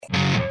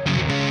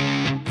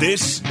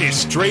This is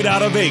Straight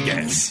Outta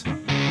Vegas.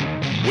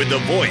 With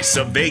the voice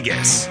of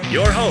Vegas,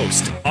 your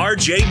host,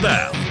 RJ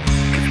Bell.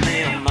 Give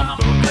me a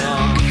number,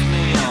 girl. Give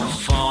me a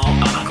phone.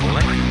 I'm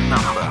collecting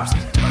numbers.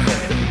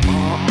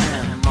 More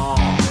and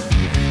more.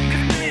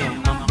 Give me a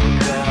number,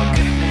 girl.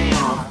 Give me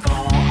a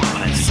phone.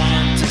 I'm a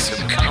scientist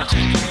of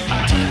counting.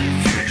 I tell you,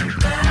 future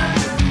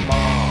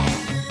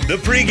more. The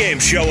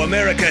pregame show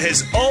America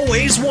has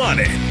always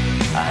wanted.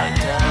 I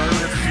tell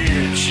the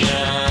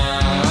future.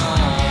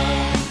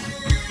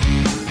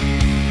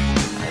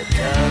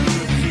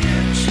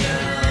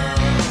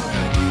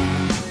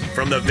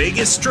 From the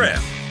Vegas Strip,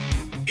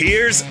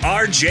 here's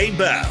RJ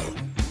Bell.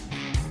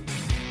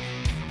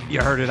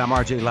 You heard it. I'm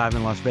RJ, live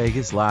in Las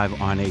Vegas,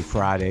 live on a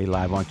Friday,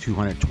 live on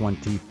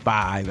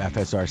 225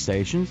 FSR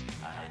stations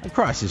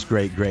across this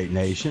great, great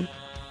nation.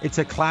 It's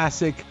a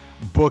classic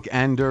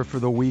bookender for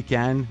the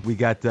weekend. We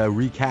got the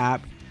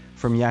recap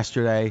from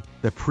yesterday,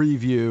 the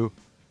preview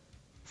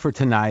for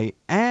tonight,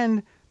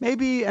 and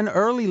maybe an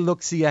early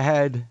look-see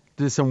ahead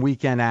to some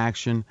weekend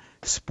action.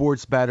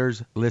 Sports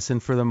bettors, listen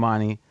for the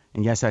money.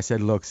 And yes, I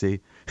said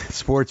look-see.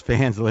 Sports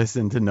fans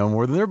listen to no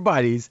more than their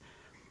buddies.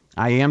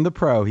 I am the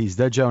pro. He's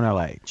the Joan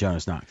L.A.,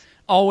 Jonas Knox.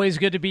 Always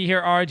good to be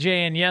here, RJ.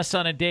 And yes,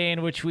 on a day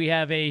in which we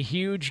have a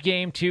huge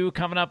game, too,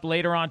 coming up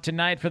later on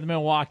tonight for the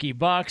Milwaukee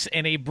Bucks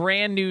and a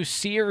brand new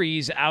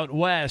series out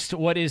west.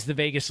 What is the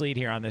Vegas lead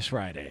here on this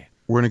Friday?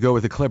 We're going to go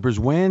with the Clippers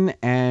win,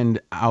 and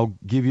I'll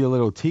give you a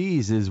little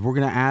tease. Is we're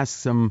going to ask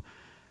some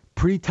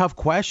pretty tough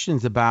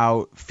questions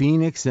about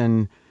Phoenix,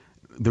 and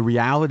the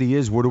reality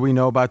is, what do we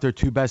know about their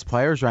two best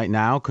players right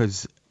now?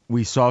 Because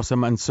we saw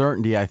some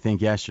uncertainty, I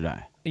think,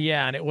 yesterday.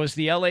 Yeah, and it was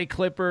the LA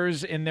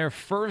Clippers in their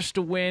first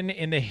win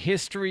in the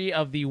history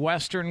of the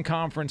Western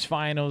Conference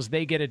Finals.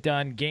 They get it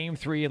done. Game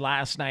 3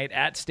 last night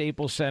at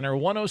Staples Center.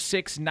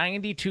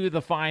 106-92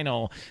 the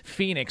final.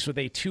 Phoenix with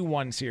a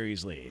 2-1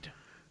 series lead.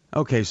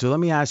 Okay, so let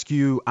me ask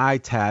you, eye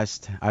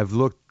test. I've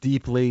looked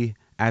deeply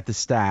at the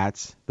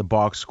stats, the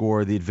box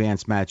score, the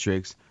advanced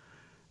metrics.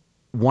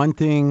 One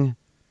thing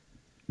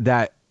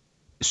that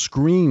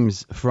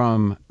screams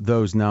from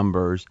those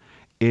numbers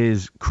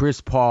is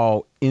Chris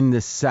Paul in the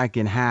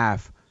second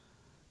half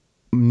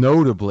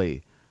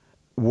notably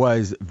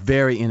was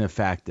very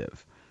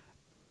ineffective.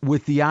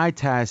 With the eye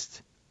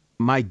test,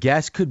 my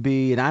guess could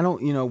be, and I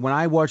don't, when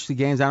I watch the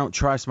games, I don't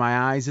trust my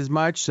eyes as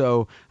much,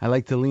 so I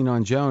like to lean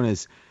on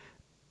Jonas.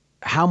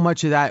 How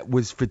much of that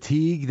was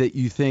fatigue that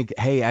you think,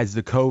 hey, as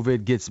the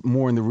COVID gets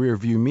more in the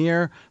rearview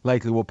mirror,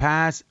 likely will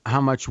pass?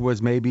 How much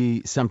was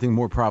maybe something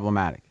more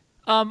problematic?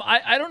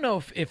 I don't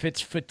know if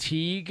it's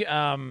fatigue.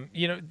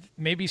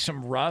 Maybe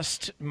some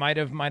rust might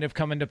have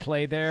come into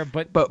play there.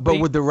 But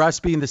would the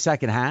rust be in the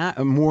second half,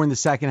 more in the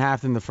second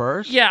half than the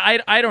first? Yeah,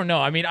 I don't know.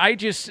 I mean,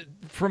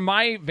 from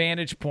my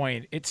vantage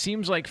point, it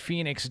seems like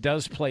Phoenix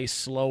does play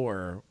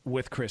slower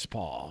with Chris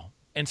Paul.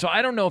 And so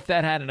I don't know if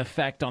that had an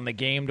effect on the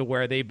game to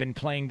where they've been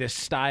playing this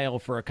style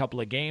for a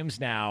couple of games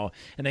now,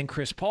 and then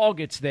Chris Paul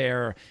gets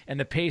there and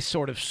the pace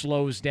sort of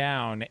slows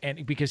down,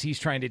 and because he's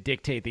trying to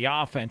dictate the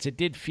offense, it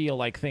did feel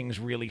like things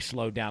really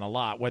slowed down a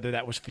lot, whether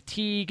that was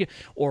fatigue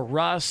or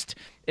rust,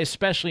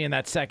 especially in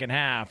that second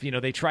half.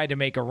 They tried to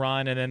make a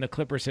run, and then the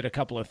Clippers hit a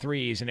couple of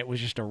threes, and it was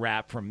just a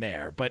wrap from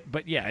there.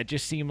 But yeah, it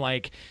just seemed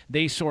like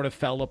they sort of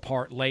fell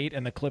apart late,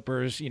 and the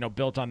Clippers,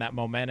 built on that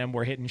momentum,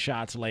 were hitting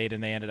shots late,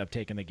 and they ended up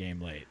taking the game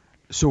late.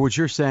 So what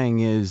you're saying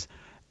is,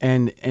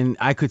 and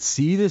I could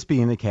see this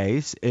being the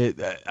case,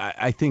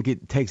 I think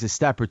it takes a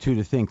step or two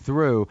to think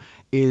through,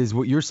 is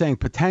what you're saying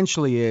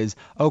potentially is,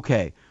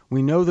 okay,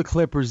 we know the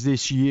Clippers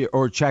this year,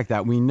 or check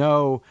that, we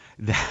know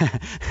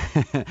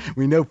that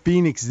we know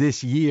Phoenix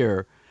this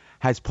year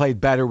has played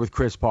better with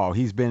Chris Paul.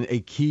 He's been a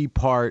key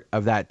part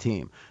of that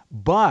team.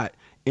 But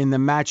in the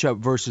matchup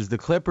versus the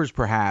Clippers,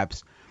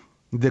 perhaps,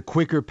 the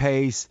quicker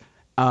pace,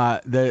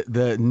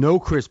 the no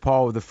Chris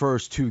Paul of the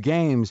first two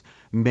games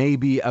may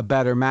be a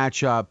better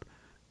matchup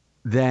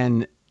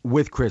than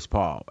with Chris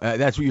Paul.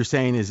 That's what you're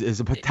saying is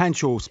a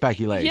potential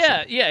speculation.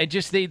 Yeah. It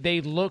just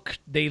they look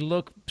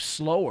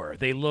slower.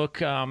 They look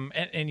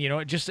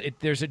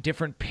there's a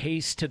different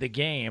pace to the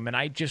game, and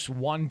I just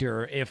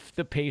wonder if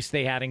the pace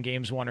they had in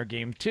games 1 or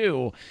game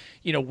 2,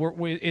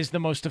 is the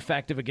most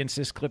effective against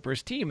this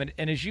Clippers team.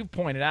 And as you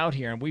pointed out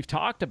here, and we've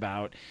talked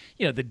about,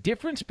 the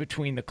difference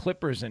between the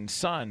Clippers and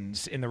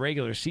Suns in the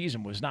regular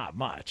season was not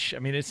much. I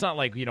mean, it's not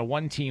like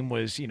one team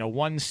was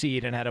 1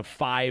 seed and had a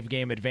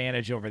 5-game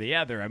advantage over the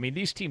other. I mean,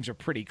 these teams are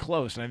pretty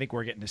close, and I think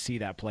we're getting to see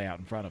that play out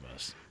in front of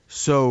us.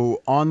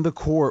 So on the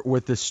court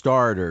with the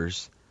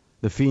starters,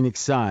 the Phoenix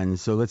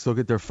Suns, so let's look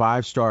at their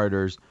 5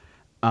 starters.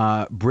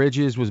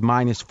 Bridges was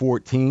minus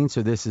 14,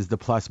 so this is the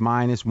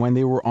plus-minus. When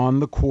they were on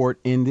the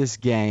court in this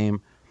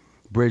game,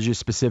 Bridges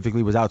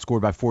specifically was outscored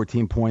by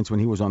 14 points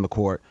when he was on the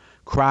court.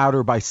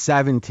 Crowder by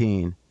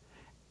 17.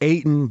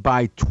 Ayton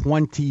by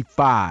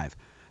 25.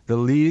 The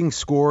leading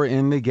scorer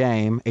in the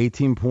game,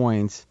 18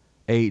 points,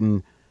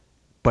 Ayton,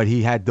 but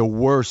he had the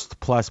worst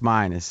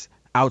plus-minus,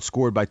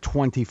 outscored by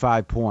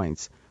 25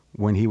 points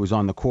when he was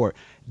on the court.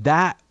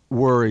 That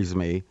worries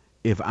me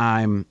if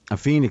I'm a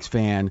Phoenix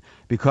fan,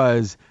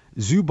 because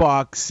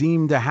Zubac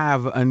seemed to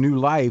have a new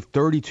life.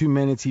 32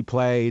 minutes he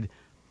played,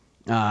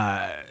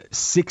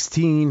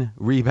 16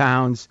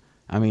 rebounds.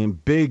 I mean,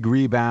 big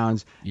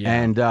rebounds. Yeah.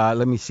 And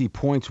let me see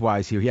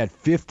points-wise here. He had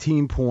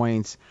 15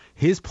 points.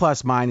 His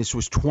plus-minus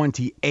was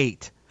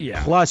 28.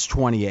 Yeah. Plus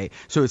 28.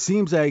 So it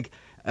seems like,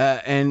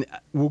 and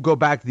we'll go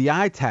back to the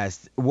eye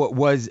test.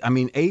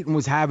 Ayton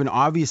was having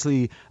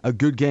obviously a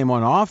good game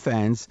on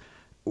offense.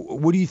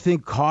 What do you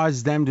think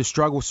caused them to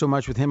struggle so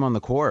much with him on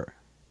the court?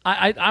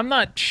 I'm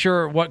not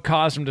sure what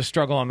caused him to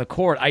struggle on the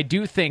court. I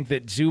do think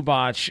that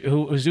Zubac,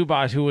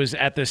 who was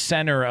at the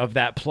center of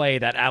that play,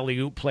 that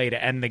alley-oop play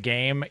to end the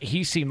game,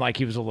 he seemed like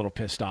he was a little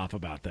pissed off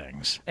about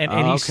things. And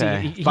he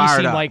seemed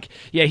like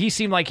he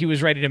seemed like he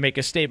was ready to make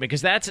a statement,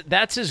 because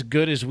that's as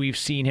good as we've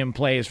seen him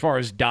play as far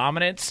as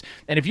dominance.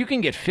 And if you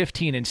can get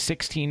 15 and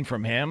 16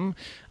 from him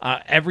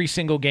every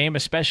single game,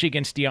 especially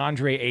against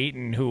DeAndre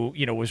Ayton, who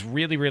was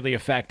really, really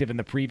effective in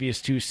the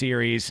previous two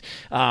series,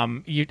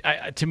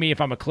 to me,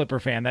 if I'm a Clipper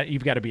fan, that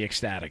you've got to be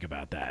ecstatic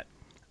about that.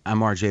 I'm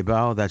RJ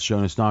Bell. That's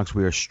Jonas Knox.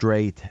 We are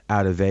straight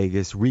out of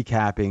Vegas,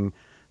 recapping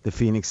the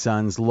Phoenix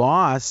Suns'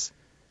 loss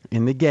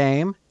in the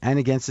game and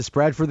against the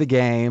spread for the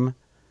game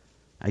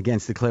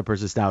against the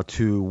Clippers. It's now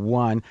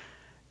 2-1.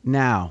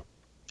 Now,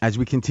 as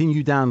we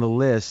continue down the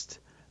list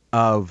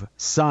of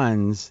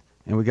Suns,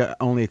 and we got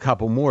only a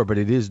couple more, but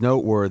it is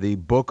noteworthy.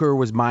 Booker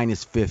was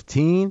minus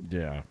 15.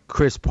 Yeah.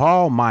 Chris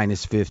Paul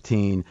minus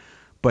 15.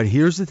 But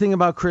here's the thing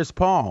about Chris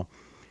Paul.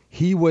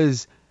 He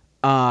was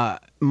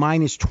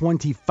minus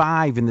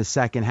 25 in the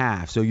second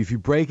half. So if you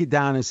break it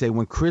down and say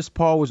when Chris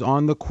Paul was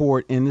on the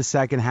court in the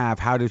second half,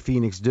 how did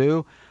Phoenix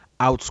do?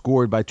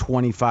 Outscored by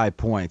 25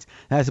 points.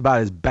 That's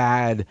about as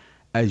bad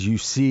as you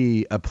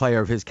see a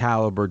player of his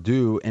caliber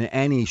do in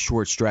any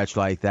short stretch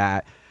like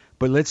that.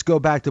 But let's go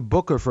back to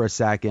Booker for a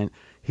second.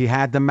 He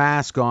had the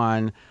mask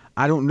on.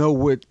 I don't know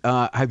what.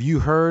 Have you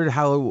heard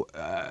how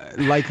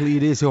likely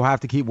it is he'll have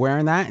to keep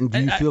wearing that? And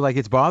do you feel like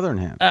it's bothering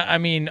him? I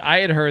mean,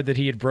 I had heard that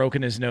he had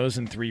broken his nose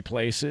in 3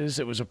 places.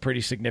 It was a pretty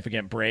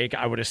significant break.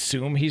 I would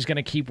assume he's going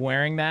to keep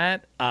wearing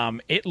that.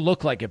 It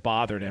looked like it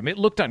bothered him. It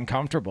looked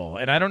uncomfortable.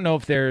 And I don't know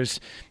if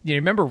there's,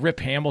 remember Rip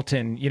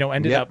Hamilton,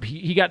 ended up,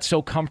 he got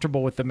so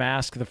comfortable with the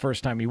mask the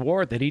first time he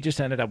wore it that he just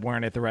ended up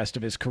wearing it the rest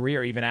of his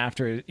career, even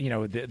after,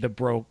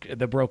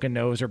 the broken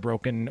nose or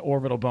broken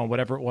orbital bone,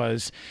 whatever it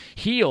was,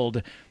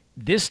 healed.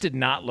 This did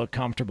not look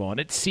comfortable, and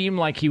it seemed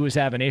like he was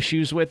having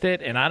issues with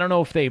it. And I don't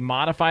know if they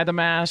modify the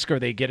mask or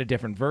they get a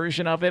different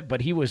version of it,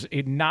 but he was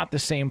not the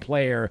same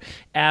player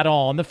at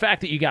all. And the fact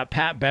that you got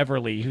Pat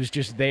Beverly, who's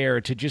just there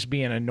to just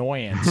be an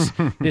annoyance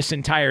this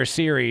entire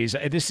series,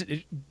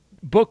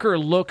 Booker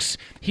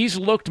he's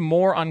looked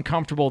more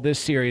uncomfortable this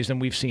series than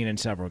we've seen in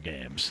several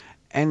games.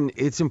 And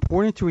it's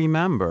important to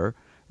remember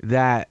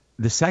that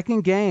the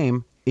second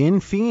game in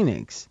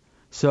Phoenix,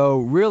 so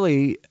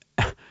really,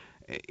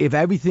 if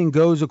everything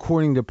goes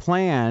according to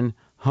plan,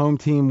 home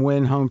team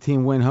win, home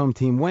team win, home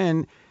team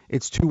win,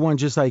 it's 2-1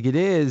 just like it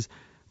is.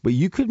 But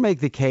you could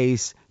make the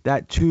case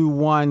that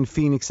 2-1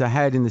 Phoenix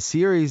ahead in the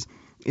series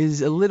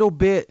is a little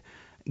bit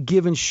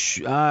given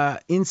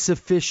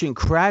insufficient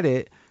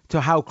credit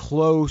to how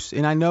close,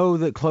 and I know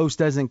that close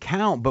doesn't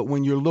count, but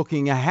when you're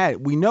looking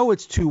ahead, we know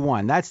it's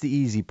 2-1. That's the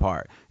easy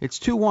part. It's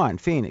 2-1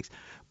 Phoenix.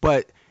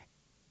 But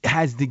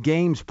has the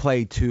games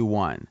played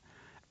 2-1?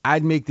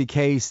 I'd make the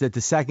case that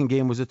the second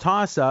game was a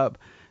toss-up,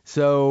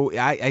 so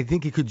I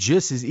think it could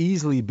just as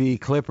easily be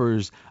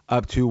Clippers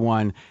up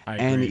 2-1.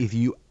 And if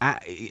you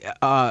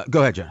go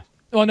ahead, John.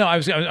 Well, no,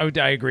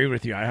 I agree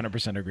with you. I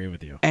 100% agree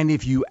with you. And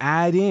if you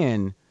add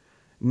in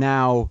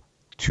now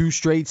 2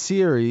 straight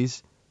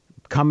series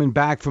coming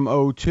back from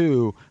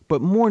 0-2,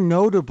 but more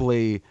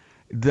notably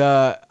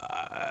the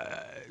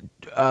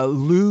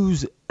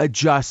lose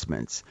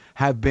adjustments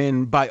have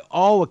been, by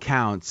all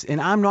accounts,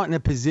 and I'm not in a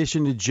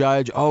position to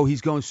judge,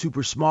 he's going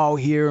super small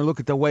here, and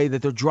look at the way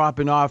that they're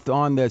dropping off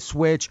on the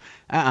switch.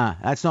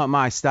 That's not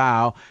my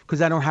style,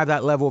 because I don't have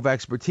that level of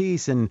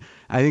expertise, and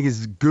I think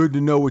it's good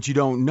to know what you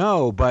don't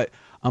know. But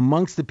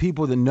amongst the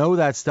people that know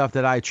that stuff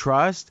that I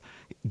trust,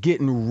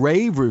 getting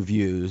rave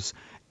reviews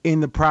in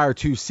the prior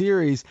 2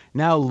 series,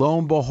 now lo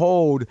and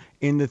behold,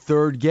 in the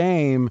third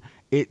game,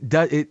 it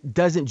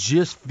doesn't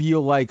just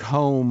feel like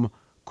home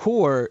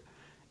court.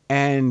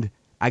 And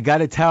I got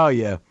to tell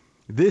you,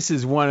 this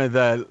is one of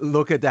the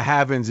look at the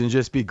heavens and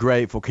just be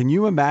grateful. Can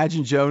you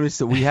imagine, Jonas,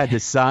 that we had the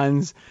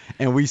Suns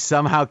and we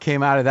somehow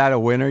came out of that a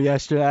winner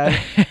yesterday?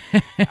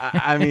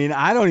 I mean,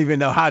 I don't even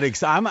know how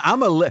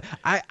to.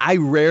 I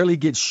rarely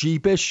get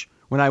sheepish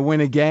when I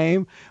win a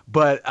game,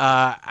 but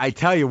I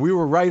tell you, we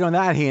were right on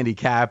that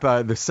handicap.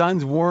 The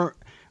Suns weren't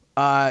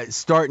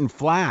starting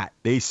flat.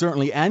 They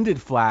certainly ended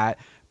flat.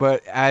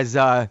 But as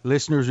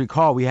listeners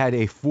recall, we had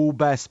a full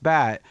best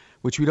bet,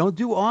 which we don't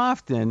do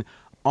often,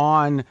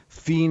 on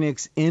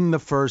Phoenix in the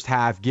first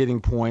half getting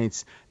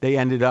points. They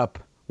ended up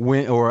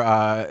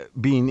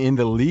being in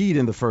the lead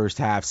in the first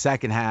half.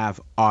 Second half,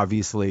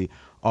 obviously,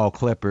 all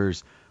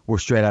Clippers were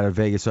straight out of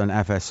Vegas on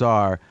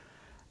FSR.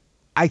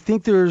 I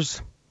think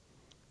there's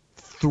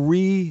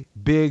 3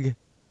 big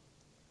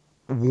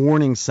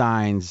warning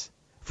signs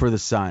for the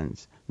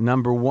Suns.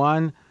 Number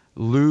one,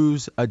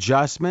 lose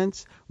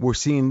adjustments. We're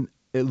seeing,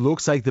 it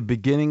looks like the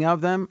beginning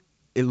of them.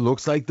 It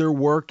looks like they're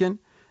working.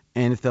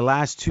 And if the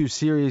last two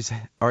series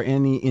are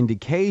any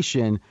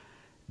indication,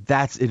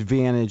 that's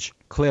advantage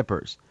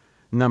Clippers.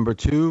 Number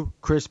two,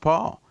 Chris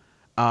Paul.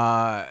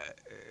 The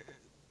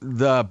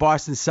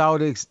Boston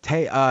Celtics,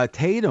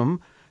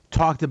 Tatum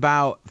talked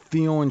about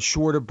feeling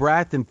short of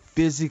breath and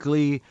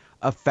physically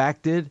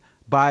affected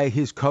by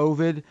his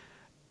COVID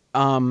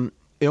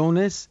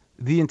illness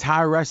the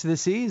entire rest of the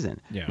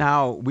season. Yeah.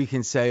 Now, we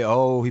can say,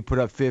 oh, he put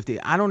up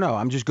 50. I don't know.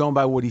 I'm just going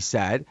by what he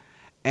said.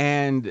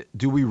 And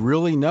do we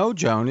really know,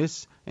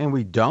 Jonas? And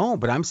we don't.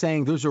 But I'm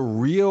saying there's a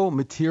real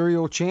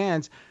material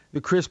chance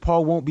that Chris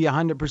Paul won't be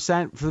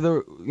 100% for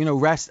the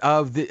rest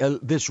of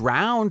this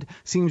round.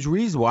 Seems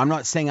reasonable. I'm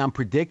not saying I'm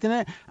predicting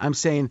it. I'm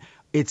saying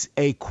it's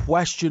a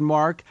question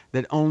mark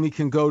that only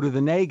can go to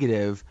the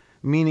negative,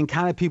 meaning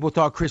kind of people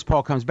thought Chris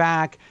Paul comes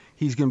back,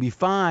 he's going to be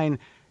fine.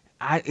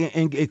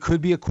 And it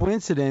could be a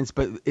coincidence,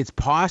 but it's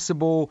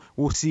possible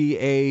we'll see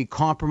a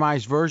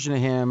compromised version of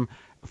him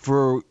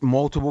for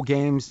multiple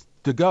games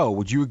to go.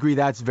 Would you agree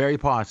that's very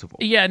possible?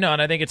 Yeah, no,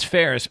 and I think it's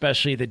fair,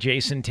 especially the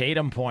Jason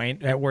Tatum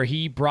point where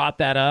he brought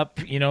that up,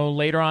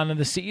 later on in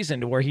the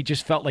season, to where he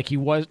just felt like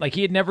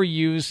he had never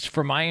used,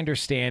 from my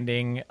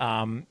understanding,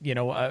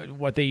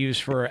 what they use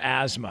for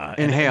asthma.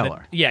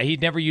 Inhaler.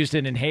 He'd never used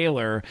an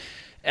inhaler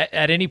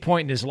at any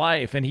point in his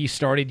life, and he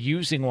started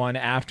using one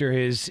after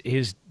his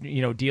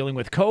dealing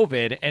with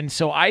COVID. And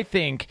so I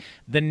think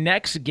the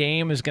next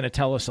game is going to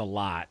tell us a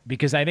lot,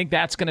 because I think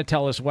that's going to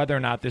tell us whether or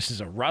not this is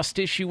a rust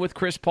issue with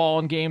Chris Paul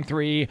in Game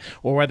 3,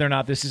 or whether or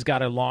not this has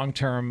got a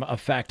long-term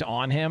effect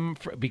on him,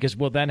 because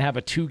we'll then have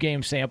a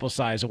 2-game sample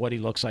size of what he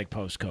looks like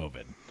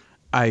post-COVID.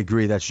 I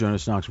agree. That's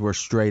Jonas Knox. We're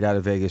straight out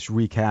of Vegas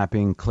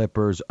recapping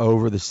Clippers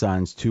over the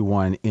Suns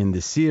 2-1 in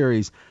the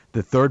series.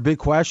 The third big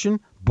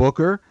question,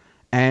 Booker,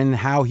 and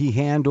how he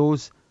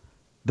handles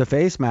the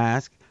face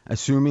mask,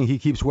 assuming he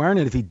keeps wearing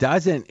it. If he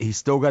doesn't, he's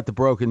still got the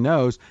broken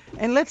nose.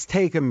 And let's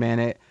take a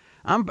minute.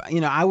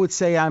 I would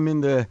say I'm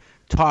in the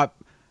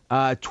top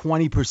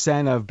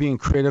 20% of being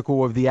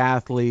critical of the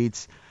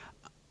athletes,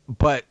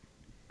 but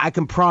I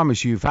can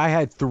promise you, if I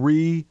had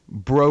 3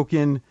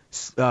 broken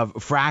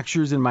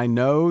fractures in my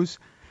nose,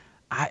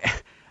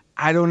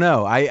 I don't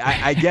know.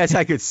 I guess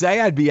I could say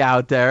I'd be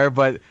out there,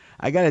 but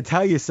I got to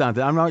tell you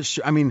something. I'm not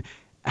sure. I mean,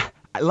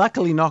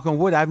 luckily, knock on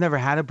wood, I've never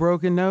had a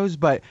broken nose,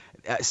 but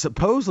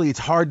supposedly it's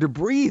hard to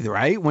breathe,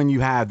 right, when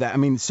you have that. I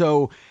mean,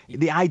 so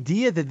the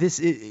idea that this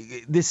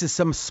is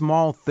some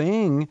small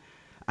thing,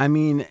 I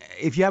mean,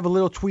 if you have a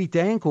little tweaked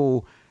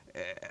ankle,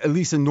 at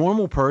least a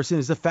normal person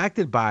is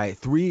affected by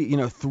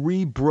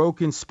 3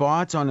 broken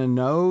spots on a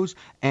nose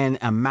and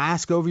a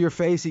mask over your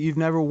face that you've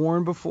never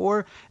worn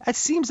before. That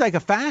seems like a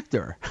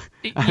factor.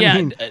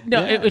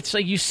 It's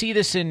like you see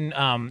this in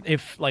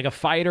if like a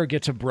fighter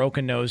gets a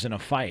broken nose in a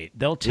fight,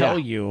 they'll tell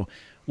you,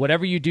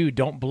 whatever you do,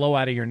 don't blow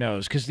out of your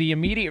nose, because the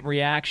immediate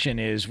reaction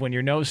is when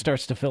your nose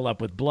starts to fill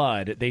up with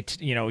blood,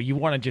 you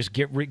want to just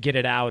get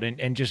it out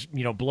and just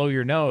blow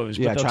your nose.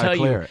 But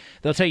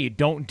they'll tell you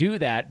don't do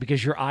that,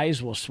 because your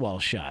eyes will swell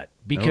shut,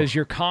 because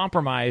you're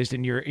compromised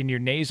in your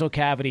nasal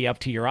cavity up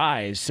to your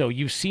eyes. So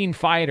you've seen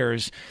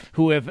fighters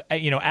who have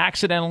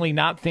accidentally,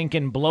 not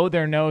thinking, blow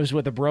their nose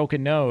with a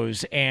broken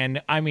nose,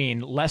 and I mean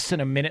less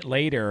than a minute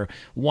later,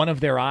 one of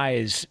their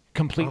eyes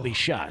completely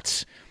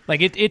shuts.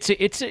 Like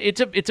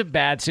it's a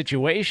bad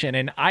situation,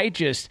 and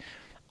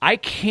I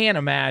can't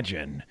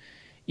imagine,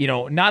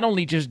 not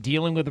only just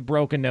dealing with a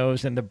broken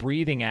nose and the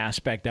breathing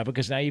aspect of it,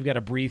 because now you've got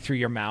to breathe through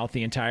your mouth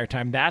the entire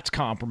time. That's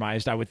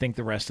compromised, I would think,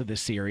 the rest of the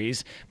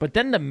series. But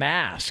then the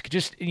mask,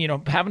 just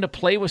having to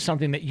play with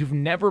something that you've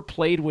never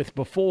played with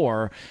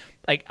before.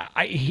 Like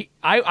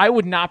I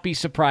would not be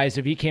surprised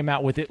if he came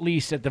out with, at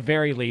the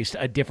very least,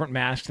 a different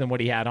mask than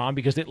what he had on,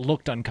 because it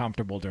looked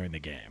uncomfortable during the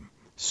game.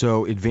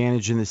 So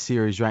advantage in the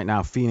series right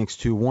now, Phoenix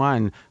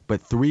 2-1,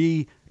 but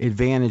 3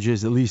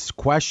 advantages, at least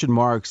question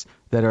marks,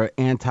 that are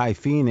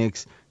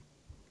anti-Phoenix.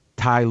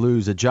 Ty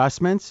Lue's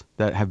adjustments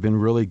that have been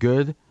really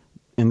good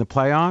in the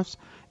playoffs,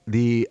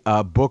 the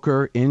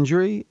Booker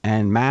injury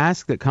and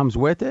mask that comes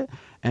with it,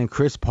 and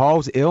Chris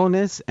Paul's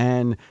illness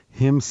and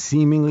him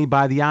seemingly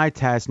by the eye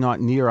test not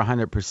near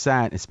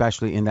 100%,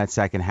 especially in that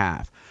second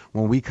half.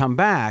 When we come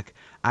back,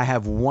 I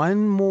have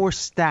one more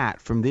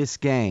stat from this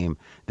game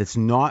that's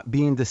not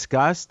being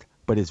discussed,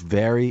 but is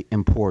very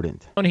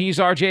important. He's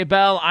RJ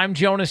Bell. I'm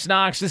Jonas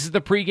Knox. This is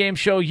the pregame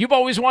show you've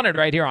always wanted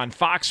right here on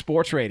Fox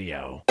Sports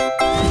Radio.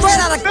 Straight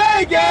out of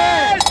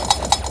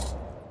Vegas!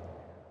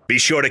 Be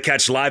sure to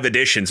catch live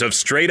editions of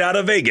Straight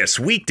Outta Vegas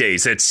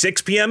weekdays at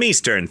 6 p.m.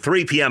 Eastern,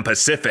 3 p.m.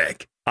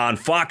 Pacific on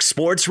Fox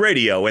Sports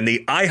Radio and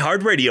the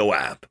iHeartRadio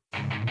app. I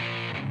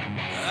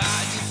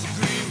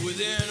disagree with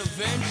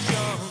intervention.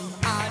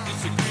 I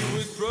disagree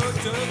with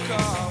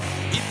protocol.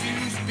 If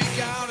you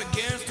speak out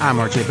against I'm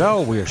RJ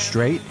Bell. We are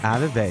straight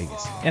out of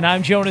Vegas. And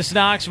I'm Jonas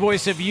Knox,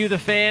 voice of You, the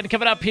Fan.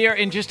 Coming up here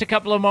in just a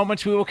couple of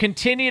moments, we will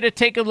continue to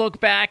take a look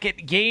back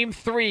at Game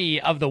 3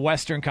 of the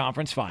Western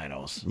Conference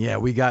Finals. Yeah,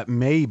 we got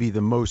maybe the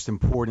most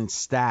important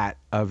stat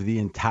of the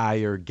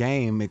entire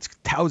game. It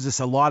tells us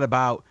a lot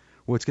about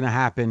what's going to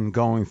happen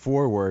going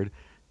forward.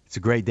 It's a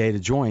great day to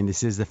join.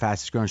 This is the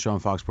fastest growing show on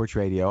Fox Sports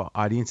Radio.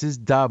 Audiences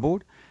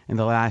doubled in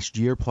the last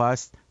year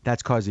plus.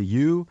 That's because of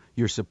you,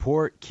 your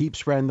support. Keep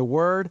spreading the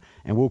word,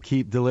 and we'll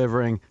keep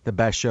delivering the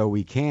best show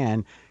we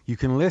can. You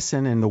can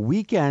listen in the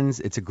weekends.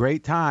 It's a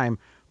great time.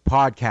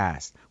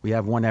 Podcast. We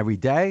have one every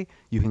day.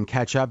 You can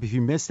catch up if you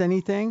missed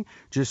anything.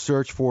 Just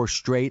search for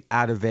Straight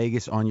Out of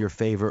Vegas on your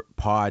favorite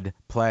pod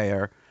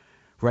player.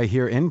 Right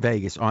here in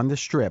Vegas on the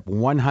Strip,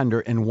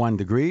 101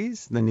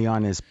 degrees. The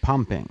neon is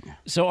pumping.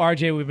 So,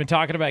 RJ, we've been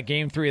talking about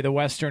Game 3 of the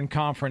Western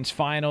Conference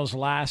Finals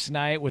last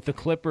night with the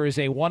Clippers,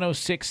 a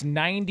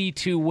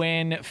 106-92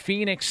 win.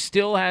 Phoenix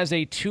still has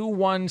a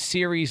 2-1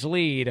 series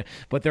lead,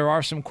 but there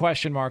are some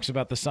question marks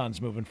about the Suns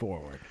moving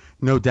forward.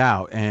 No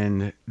doubt.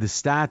 And the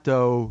stat,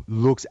 though,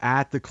 looks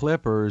at the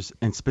Clippers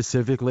and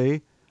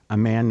specifically a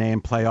man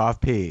named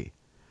Playoff P.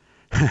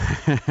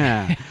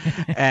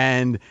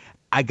 And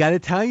I got to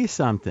tell you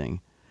something.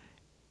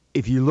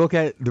 If you look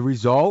at the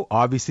result,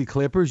 obviously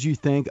Clippers, you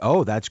think,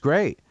 oh, that's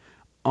great.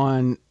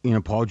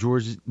 Paul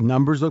George's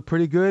numbers look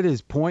pretty good,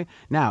 his point.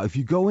 Now, if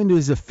you go into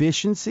his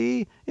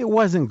efficiency, it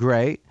wasn't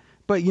great.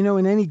 But,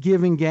 in any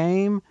given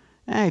game,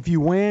 if you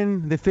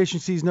win, the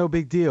efficiency is no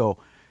big deal.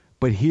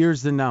 But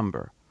here's the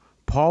number.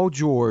 Paul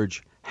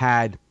George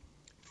had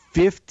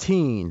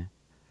 15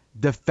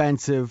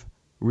 defensive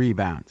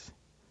rebounds.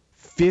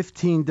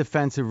 15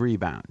 defensive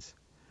rebounds.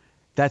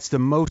 That's the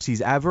most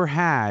he's ever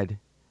had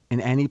in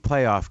any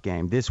playoff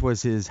game. This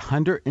was his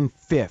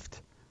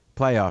 105th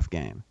playoff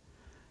game.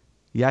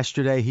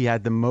 Yesterday, he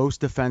had the most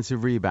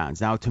defensive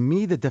rebounds. Now, to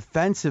me, the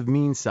defensive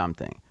means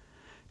something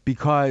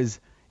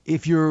because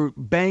if you're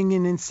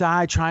banging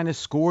inside, trying to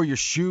score, you're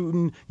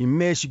shooting, you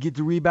miss, you get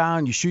the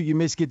rebound, you shoot, you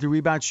miss, get the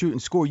rebound, shoot,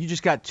 and score. You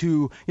just got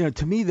two.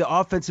 To me, the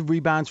offensive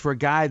rebounds for a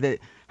guy that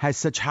has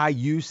such high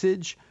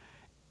usage,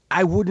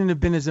 I wouldn't have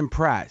been as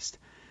impressed.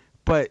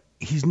 But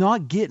he's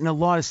not getting a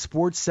lot of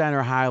Sports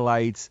Center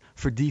highlights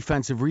for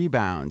defensive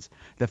rebounds.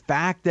 The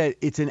fact that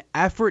it's an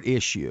effort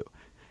issue.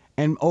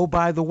 And, oh,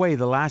 by the way,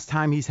 the last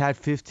time he's had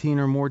 15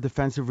 or more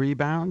defensive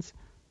rebounds,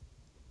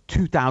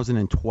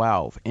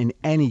 2012 in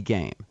any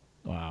game.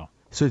 Wow.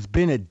 So it's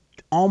been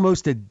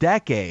almost a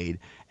decade.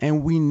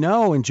 And we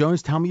know, and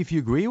Jones, tell me if you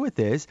agree with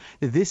this,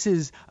 that this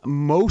is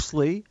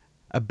mostly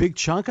a big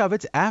chunk of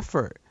it's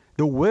effort.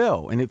 The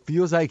will, and it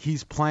feels like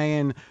he's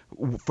playing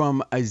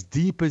from as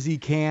deep as he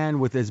can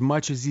with as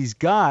much as he's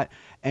got,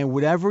 and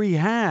whatever he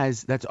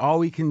has, that's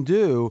all he can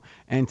do.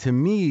 And to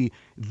me,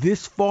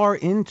 this far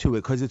into it,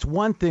 because it's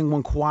one thing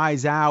when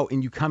Kawhi's out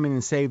and you come in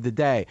and save the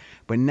day,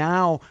 but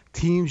now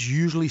teams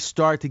usually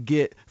start to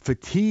get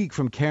fatigued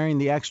from carrying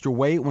the extra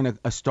weight when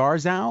a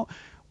star's out.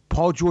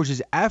 Paul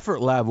George's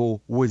effort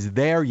level was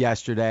there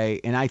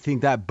yesterday, and I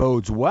think that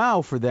bodes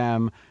well for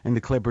them and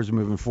the Clippers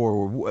moving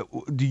forward.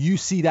 Do you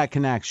see that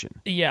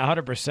connection? Yeah,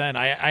 100%.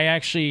 I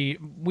actually,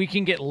 we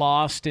can get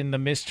lost in the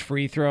missed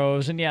free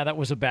throws, and yeah, that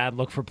was a bad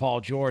look for Paul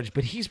George,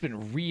 but he's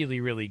been really,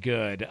 really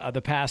good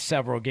the past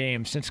several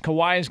games. Since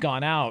Kawhi's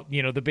gone out,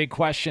 the big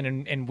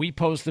question, and we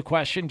posed the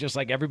question just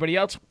like everybody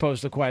else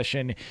posed the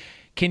question,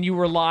 can you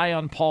rely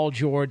on Paul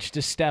George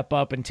to step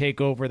up and take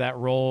over that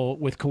role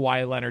with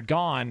Kawhi Leonard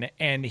gone?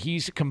 And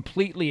he's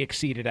completely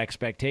exceeded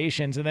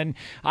expectations. And then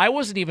I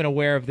wasn't even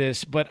aware of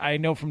this, but I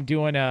know from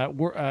doing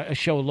a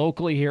show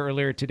locally here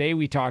earlier today,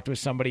 we talked with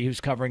somebody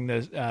who's covering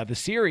the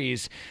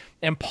series.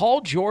 And Paul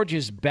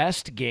George's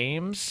best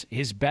games,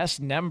 his best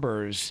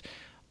numbers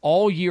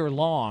all year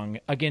long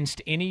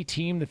against any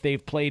team that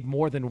they've played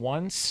more than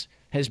once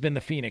has been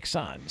the Phoenix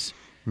Suns.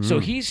 So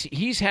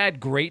he's had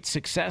great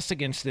success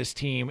against this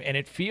team, and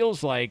it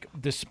feels like,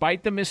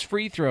 despite the missed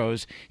free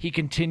throws, he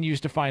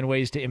continues to find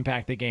ways to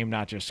impact the game,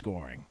 not just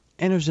scoring.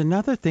 And there's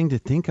another thing to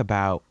think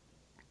about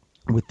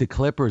with the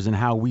Clippers and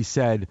how we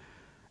said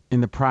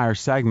in the prior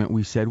segment,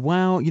 we said,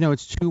 well,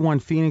 it's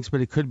 2-1 Phoenix, but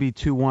it could be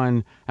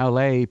 2-1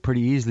 LA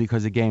pretty easily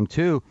because of Game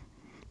 2.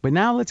 But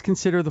now let's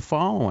consider the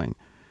following.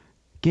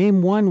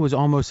 Game 1 was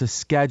almost a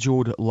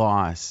scheduled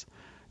loss.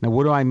 Now,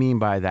 what do I mean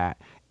by that?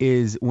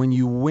 Is when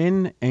you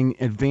win and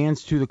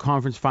advance to the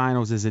conference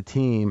finals as a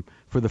team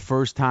for the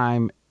first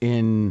time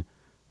in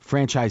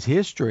franchise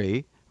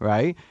history,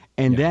 right?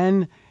 And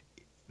then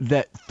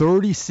that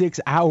 36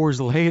 hours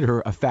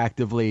later,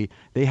 effectively,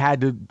 they had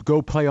to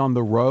go play on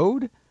the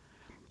road.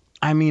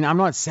 I mean, I'm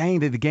not saying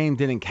that the game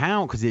didn't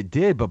count because it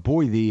did, but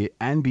boy, the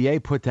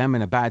NBA put them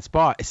in a bad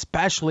spot,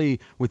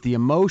 especially with the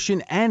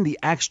emotion and the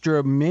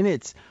extra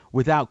minutes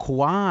without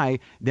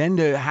Kawhi, then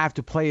to have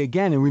to play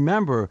again. And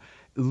remember,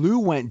 Lou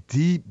went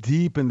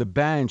deep in the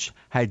bench,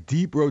 had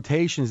deep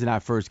rotations in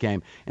that first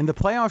game. In the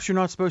playoffs, you're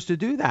not supposed to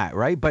do that,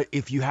 right? But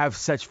if you have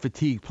such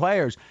fatigued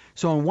players.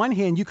 So on one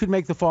hand, you could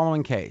make the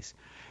following case,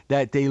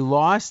 that they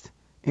lost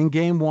in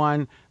Game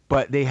 1,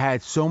 but they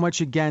had so much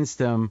against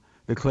them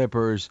the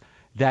Clippers,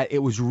 that it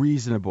was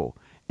reasonable.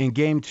 In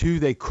Game 2,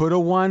 they could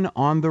have won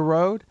on the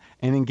road,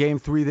 and in Game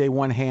 3, they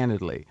won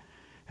handedly.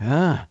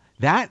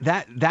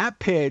 That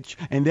pitch,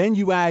 and then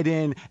you add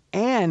in,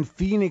 and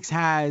Phoenix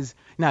has,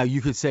 now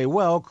you could say,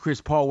 well,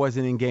 Chris Paul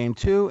wasn't in Game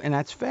 2, and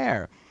that's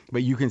fair.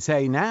 But you can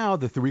say now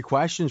the three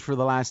questions for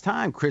the last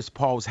time: Chris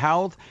Paul's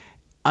health,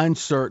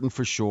 uncertain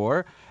for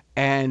sure,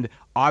 and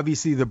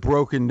obviously the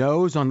broken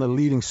nose on the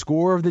leading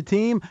scorer of the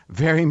team,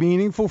 very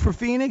meaningful for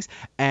Phoenix,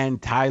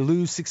 and Ty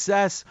Lue's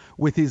success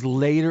with his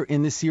later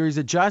in the series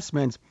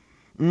adjustments.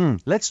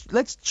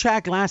 Let's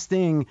check last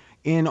thing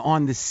in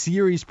on the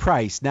series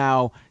price.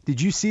 Now,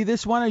 did you see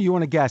this one, or you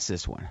want to guess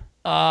this one?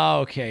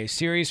 Okay,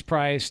 series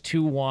price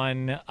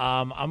 2-1.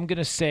 I'm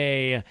gonna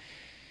say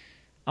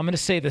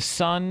the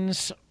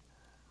Suns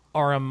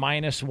are a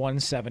minus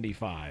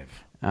 175.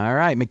 All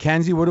right,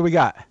 Mackenzie, what do we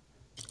got?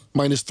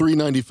 Minus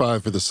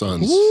 395 for the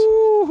Suns.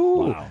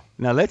 Woo-hoo. Wow.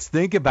 Now let's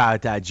think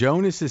about that.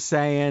 Jonas is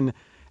saying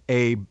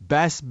a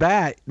best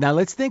bet. Now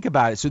let's think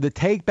about it. So the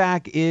take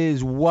back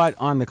is what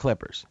on the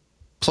Clippers?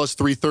 Plus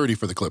 330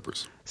 for the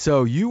Clippers.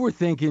 So you were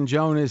thinking,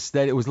 Jonas,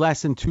 that it was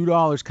less than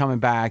 $2 coming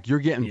back. You're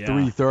getting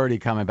 $330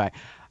 coming back.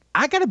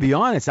 I got to be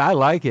honest. I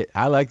like it.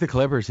 I like the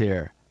Clippers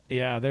here.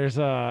 Yeah, there's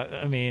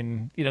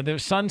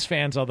there's Suns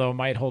fans, although,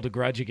 might hold a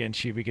grudge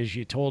against you because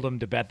you told them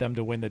to bet them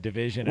to win the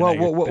division. Well,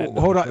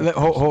 hold on.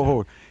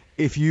 Hold.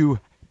 If you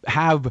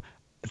have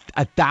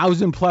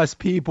 1,000+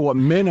 people at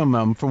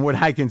minimum, from what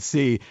I can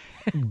see,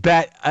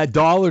 bet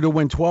 $1 to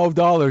win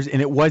 $12,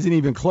 and it wasn't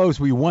even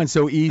close. We won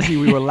so easy,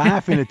 we were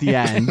laughing at the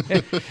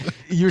end.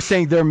 You're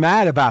saying they're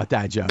mad about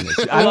that, Jonas?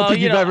 I don't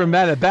think you've ever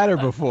met a better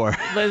before.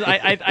 Liz,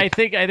 I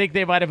think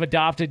they might have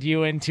adopted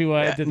you into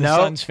the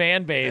Suns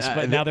fan base,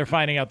 but now they're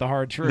finding out the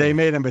hard truth. They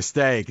made a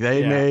mistake.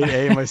 They made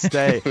a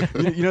mistake.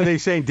 They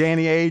say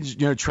Danny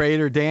Ainge,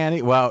 traitor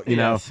Danny. Well,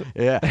 Yes.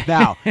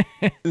 Now,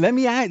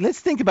 let's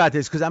think about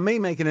this, because I may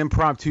make an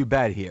impromptu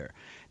bet here.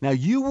 Now,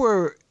 you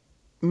were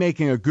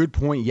making a good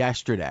point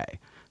yesterday.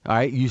 All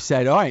right, you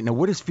said, all right, now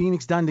what has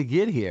Phoenix done to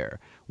get here?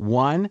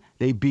 One,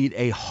 they beat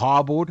a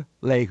hobbled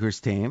Lakers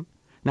team.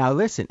 Now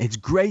listen, it's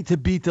great to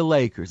beat the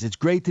Lakers. It's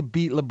great to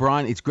beat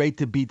LeBron. It's great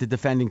to beat the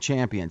defending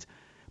champions.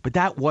 But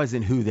that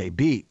wasn't who they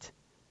beat.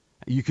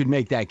 You could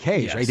make that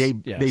case, right? They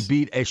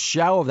beat a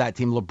shell of that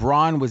team.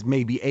 LeBron was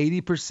maybe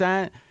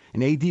 80%,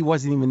 and AD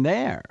wasn't even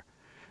there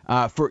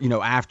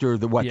after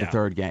the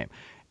third game.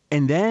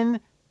 And then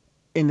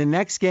in the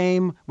next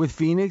game with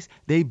Phoenix,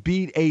 they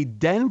beat a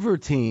Denver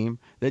team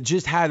that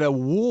just had a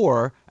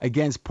war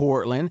against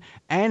Portland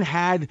and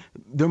had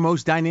the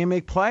most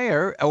dynamic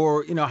player,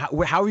 or,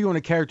 however you want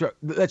to characterize,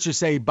 let's just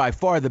say by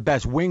far the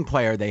best wing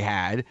player they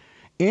had,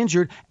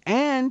 injured.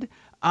 And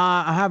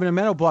I'm having a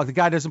mental block. The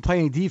guy doesn't play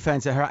any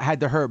defense that had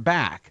to hurt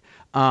back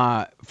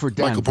for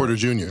Denver. Michael Porter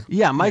Jr.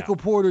 Yeah, Michael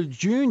Porter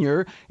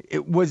Jr.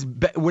 It was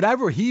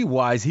whatever he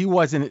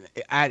wasn't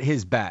at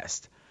his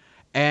best.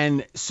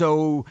 And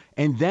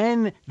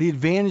then the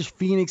advantage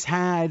Phoenix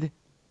had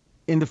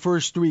in the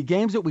first three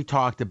games that we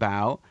talked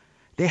about,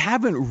 they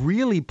haven't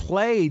really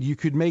played, you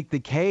could make the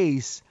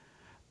case,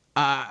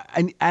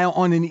 on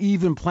an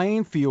even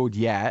playing field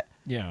yet.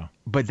 Yeah.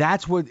 But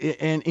that's what,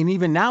 and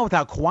even now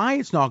without Kawhi,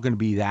 it's not going to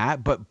be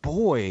that. But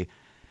boy,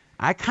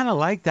 I kind of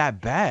like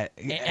that bet.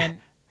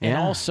 And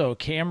also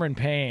Cameron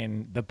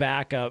Payne, the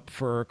backup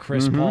for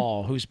Chris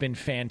Paul, who's been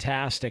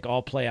fantastic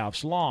all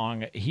playoffs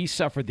long. He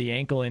suffered the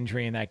ankle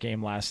injury in that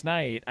game last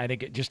night, I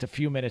think just a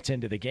few minutes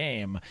into the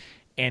game,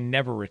 and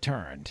never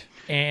returned.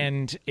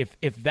 And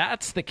if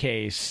that's the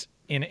case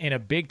in a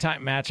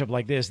big-time matchup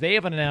like this, they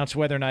haven't announced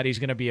whether or not he's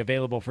going to be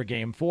available for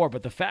Game 4,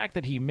 but the fact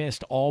that he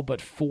missed all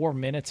but 4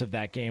 minutes of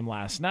that game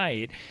last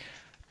night,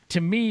 to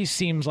me,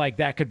 seems like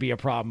that could be a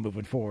problem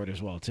moving forward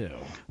as well, too.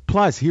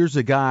 Plus, here's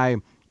a guy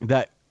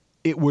that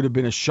it would have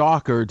been a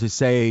shocker to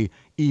say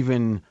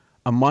even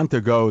a month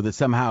ago that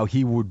somehow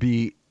he would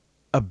be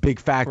a big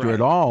factor at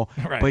all.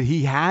 Right. But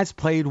he has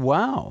played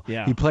well.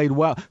 Yeah. He played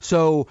well.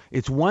 So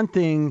it's one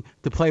thing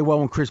to play well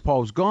when Chris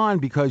Paul's gone,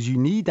 because you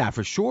need that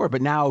for sure.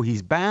 But now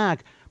he's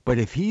back. But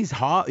if he's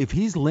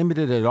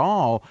limited at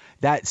all,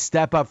 that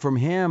step up from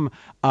him,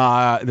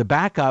 the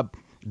backup,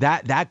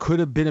 that could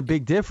have been a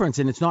big difference.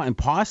 And it's not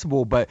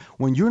impossible. But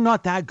when you're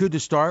not that good to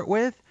start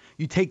with,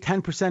 you take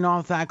 10%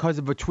 off that because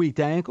of a tweaked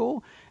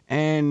ankle,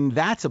 and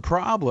that's a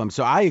problem.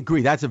 So I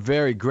agree. That's a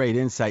very great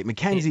insight.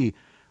 Mackenzie,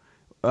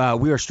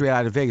 we are straight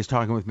out of Vegas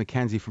talking with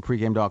Mackenzie from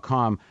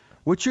pregame.com.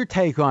 What's your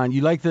take on,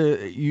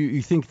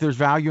 you think there's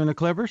value in the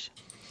Clippers?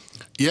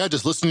 Yeah,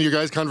 just listening to your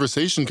guys'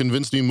 conversation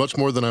convinced me much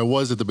more than I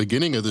was at the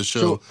beginning of the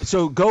show.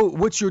 So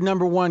what's your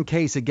number one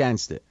case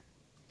against it?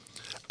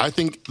 I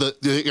think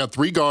that they got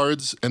three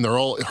guards, and they're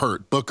all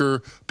hurt.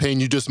 Booker, Payne,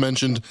 you just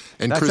mentioned,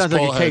 and that Chris sounds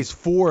Paul like a case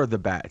for the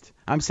bet.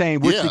 I'm saying,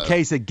 what's the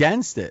case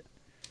against it?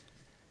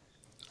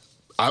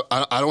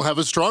 I don't have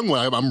a strong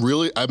one. I'm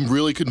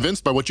really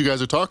convinced by what you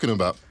guys are talking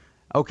about.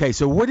 Okay,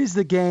 so what is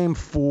the Game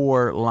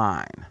 4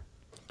 line?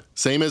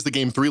 Same as the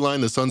Game 3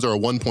 line. The Suns are a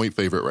 1-point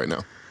favorite right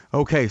now.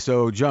 Okay,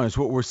 so Jonas,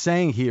 what we're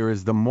saying here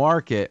is the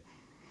market.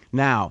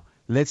 Now,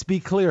 let's be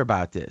clear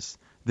about this.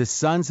 the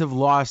Suns have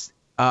lost,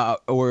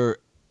 or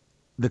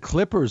the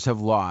Clippers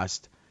have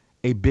lost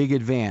a big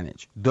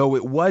advantage, though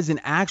it wasn't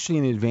actually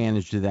an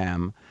advantage to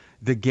them.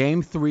 The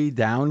game 3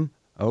 down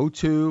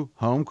 0-2,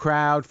 home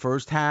crowd,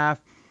 first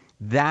half,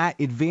 that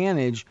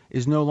advantage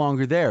is no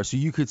longer there. So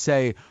you could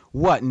say,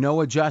 what,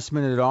 no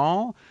adjustment at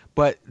all?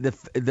 But the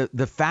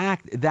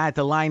fact that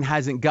the line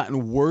hasn't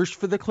gotten worse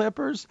for the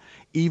Clippers,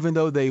 even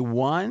though they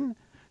won,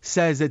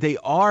 says that they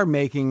are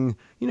making,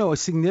 a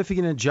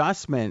significant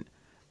adjustment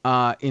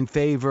in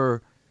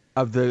favor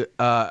of the,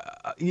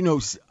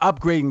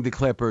 upgrading the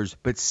Clippers.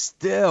 But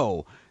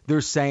still,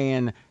 they're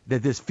saying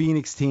that this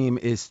Phoenix team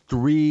is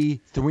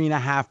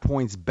 3.5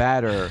 points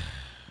better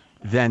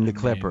than the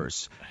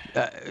Clippers.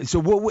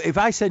 So if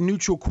I said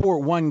neutral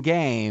court one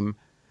game,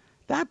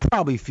 that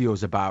probably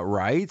feels about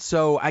right.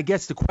 So I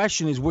guess the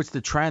question is, what's the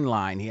trend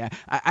line here?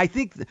 I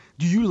think,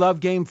 do you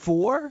love game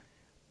 4?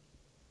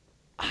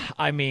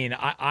 I mean,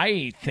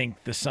 I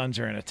think the Suns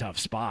are in a tough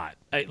spot.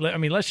 I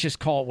mean, let's just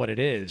call it what it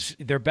is.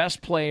 Their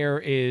best player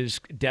is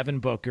Devin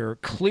Booker,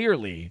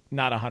 clearly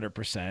not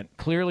 100%,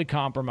 clearly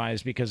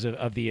compromised because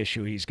of the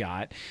issue he's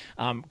got.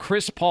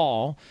 Chris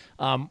Paul,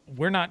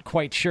 we're not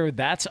quite sure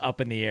that's up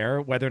in the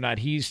air, whether or not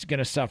he's going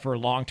to suffer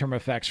long-term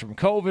effects from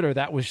COVID or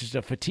that was just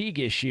a fatigue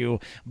issue.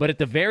 But at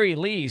the very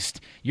least,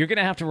 you're going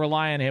to have to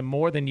rely on him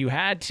more than you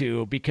had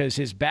to because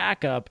his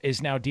backup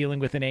is now dealing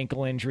with an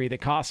ankle injury that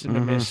cost him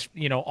to miss,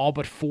 all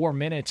but 4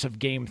 minutes of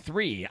game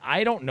 3.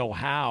 I don't know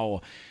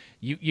how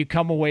you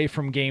come away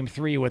from game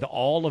 3 with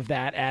all of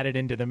that added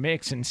into the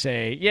mix and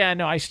say, yeah,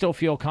 no, I still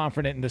feel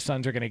confident and the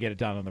Suns are going to get it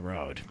done on the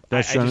road.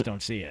 I just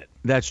don't see it.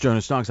 That's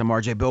Jonas Stonks. I'm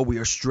RJ Bill. We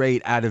are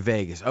straight out of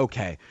Vegas.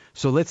 Okay,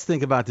 so let's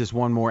think about this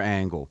one more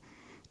angle.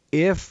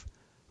 If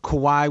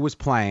Kawhi was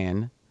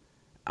playing,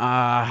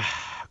 Kawhi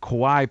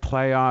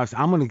playoffs,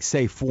 I'm going to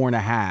say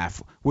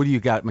 4.5. What do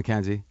you got,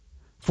 Mackenzie?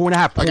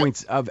 4.5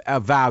 points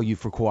of value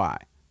for Kawhi.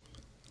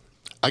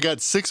 I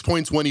got 6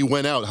 points when he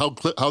went out. How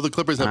the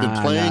Clippers have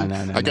been playing,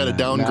 I got to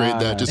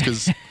downgrade that just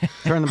because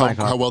Turn the mic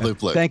off. How well they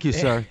play. Thank you,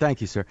 sir.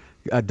 Thank you, sir.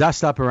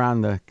 Dust up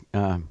around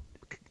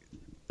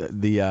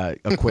the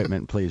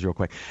equipment, please, real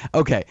quick.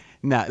 Okay,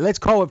 now let's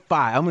call it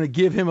 5. I'm going to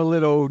give him a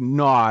little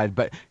nod,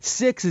 but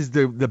 6 is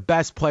the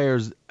best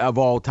players of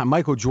all time.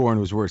 Michael Jordan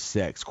was worth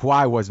 6.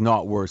 Kawhi was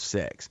not worth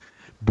 6.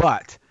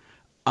 But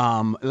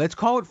let's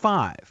call it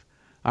 5.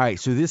 All right,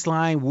 so this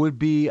line would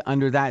be,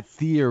 under that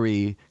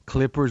theory,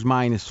 Clippers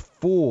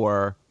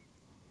 -4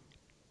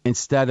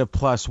 instead of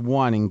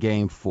 +1 in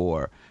game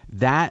 4.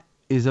 That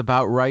is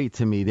about right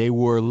to me. They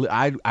were,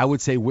 I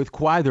would say with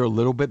Kawhi, they're a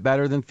little bit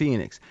better than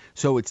Phoenix.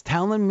 So it's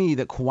telling me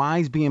that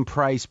Kawhi's being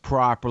priced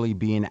properly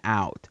being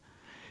out.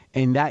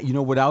 And that,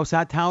 what else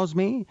that tells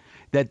me?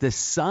 That the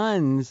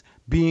Suns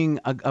being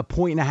a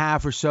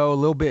 1.5 or so, a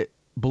little bit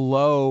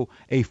below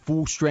a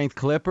full-strength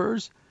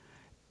Clippers,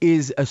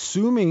 is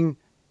assuming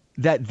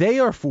that they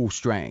are full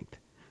strength.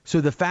 So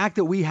the fact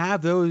that we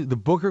have the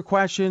Booker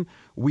question,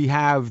 we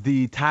have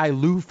the Ty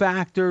Lue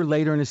factor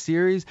later in the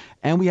series,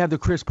 and we have the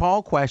Chris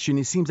Paul question,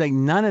 it seems like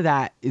none of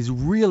that is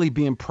really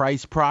being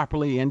priced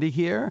properly into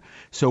here.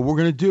 So we're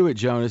going to do it,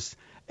 Jonas.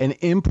 An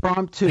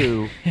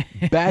impromptu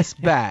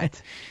best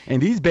bet. And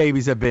these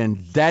babies have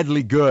been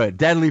deadly good,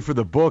 deadly for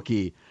the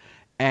bookie.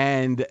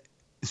 And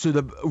so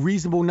the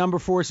reasonable number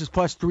for us is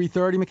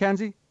 +330,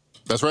 Mackenzie?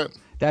 That's right.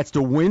 That's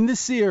to win the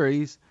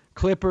series.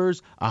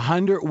 Clippers,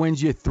 100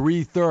 wins you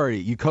 330.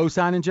 You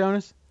co-signing,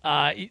 Jonas?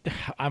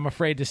 I'm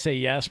afraid to say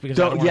yes because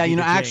I don't want to be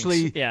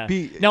the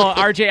jinx. No,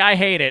 RJ, I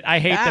hate it. I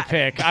hate the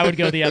pick. I would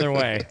go the other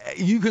way.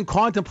 You can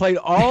contemplate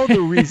all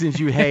the reasons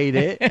you hate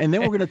it, and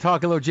then we're going to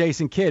talk a little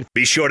Jason Kidd.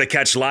 Be sure to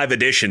catch live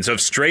editions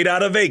of Straight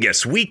Outta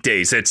Vegas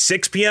weekdays at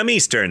 6 p.m.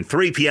 Eastern,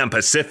 3 p.m.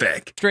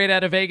 Pacific. Straight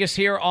Outta Vegas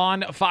here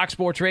on Fox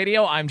Sports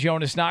Radio. I'm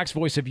Jonas Knox,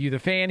 voice of You, the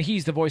fan.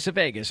 He's the voice of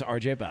Vegas,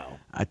 RJ Bell.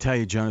 I tell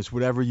you, Jonas,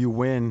 whatever you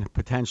win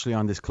potentially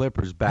on this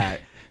Clippers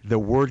bet, the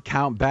word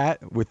count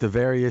bet with the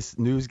various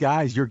news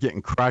guys, you're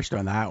getting crushed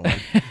on that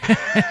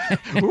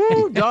one.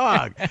 Ooh,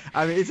 dog.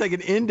 I mean, it's like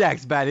an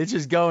index bet. It's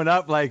just going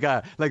up like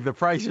the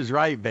Price is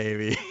Right,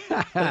 baby.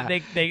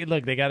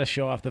 they got to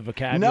show off the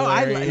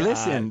vocabulary. No,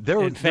 listen.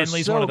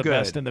 Fenley's so one of the good.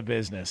 best in the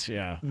business.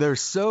 Yeah, they're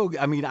so.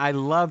 I mean, I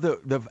love the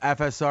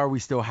FSR. We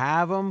still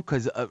have them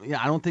because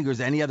I don't think there's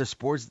any other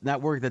sports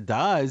network that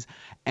does.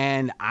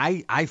 And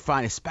I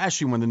find,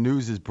 especially when the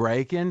news is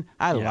breaking,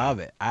 I love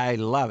it. I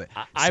love it.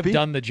 I've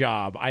done the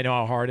job. I know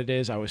how hard it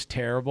is. I was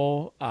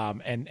terrible.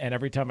 And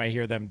every time I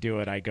hear them do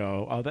it, I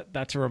go, oh,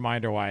 that's a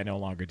reminder why I no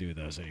longer do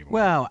those anymore.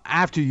 Well,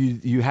 after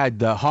you had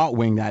the hot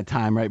wing that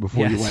time right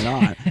before you went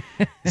on.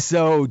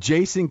 So,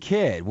 Jason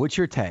Kidd, what's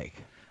your take?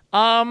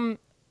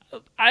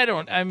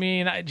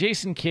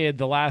 Jason Kidd,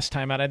 the last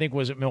time out, I think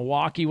was at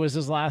Milwaukee was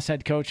his last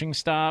head coaching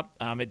stop.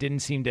 It didn't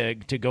seem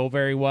to go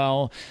very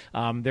well.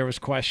 There was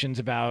questions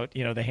about,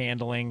 the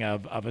handling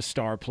of a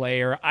star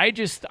player.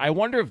 I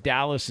wonder if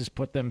Dallas has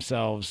put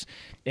themselves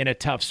in a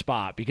tough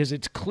spot, because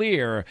it's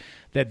clear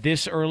that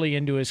this early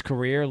into his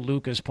career,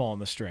 Luka's pulling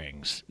the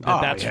strings.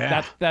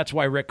 That's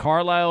why Rick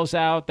Carlisle's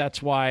out.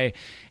 That's why,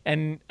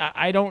 and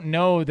I don't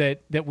know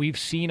that we've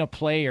seen a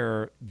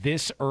player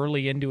this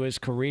early into his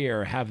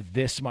career have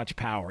this much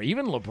power.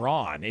 Even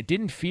LeBron, it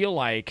didn't feel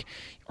like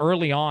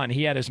early on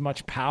he had as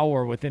much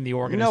power within the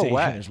organization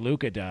as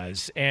Luka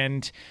does.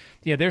 And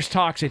there's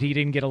talks that he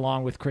didn't get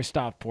along with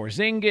Kristaps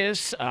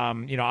Porzingis.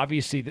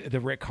 Obviously the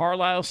Rick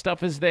Carlisle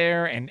stuff is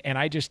there, and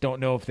I just don't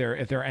know if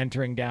they're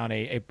entering down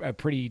a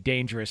pretty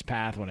dangerous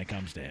path when it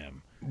comes to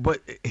him.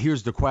 But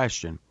here's the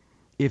question: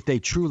 if they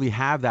truly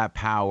have that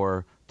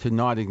power, to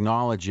not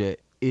acknowledge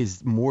it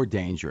is more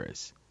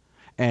dangerous.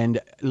 And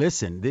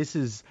listen,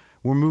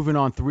 we're moving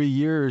on 3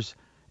 years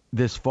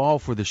this fall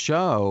for the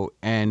show,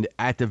 and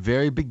at the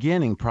very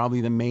beginning,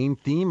 probably the main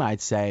theme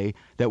I'd say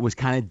that was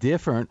kind of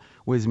different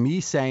was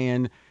me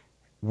saying,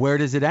 where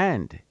does it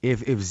end?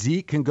 If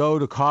Zeke can go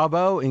to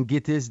Cabo and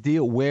get this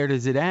deal, where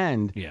does it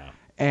end? Yeah.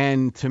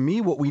 And to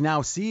me, what we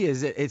now see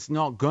is that it's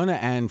not going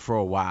to end for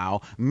a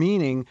while,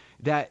 meaning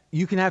that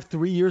you can have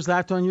 3 years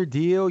left on your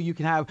deal. You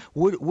can have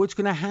what's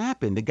going to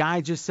happen? The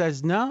guy just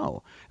says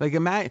no. Like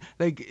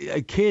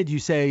a kid, you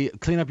say,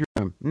 clean up your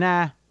room.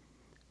 Nah.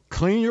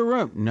 Clean your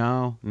room.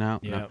 No.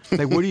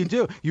 Like, what do you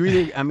do? You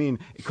either,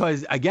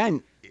 because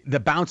again,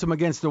 the bounce him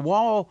against the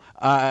wall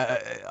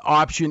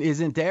option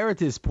isn't there at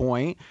this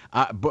point.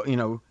 But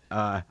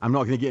I'm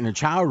not going to get into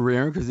child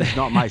rearing because it's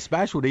not my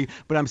specialty.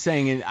 But I'm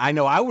saying, I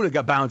know I would have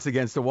got bounced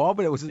against the wall,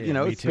 but it was,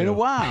 it's been a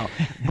while.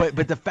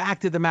 But the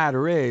fact of the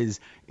matter is,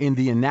 in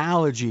the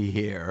analogy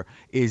here,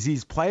 is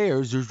these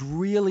players, there's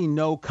really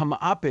no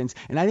comeuppance.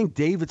 And I think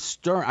David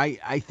Stern,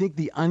 I think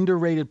the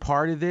underrated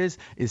part of this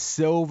is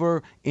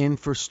Silver in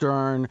for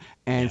Stern,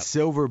 and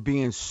Silver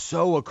being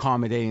so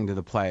accommodating to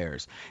the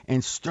players.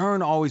 And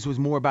Stern always was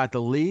more about the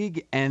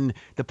league, and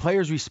the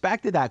players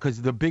respected that because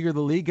the bigger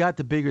the league got,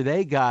 the bigger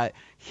they got.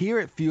 Here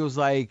it feels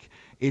like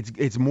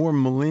it's more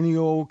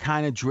millennial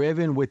kind of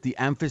driven, with the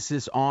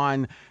emphasis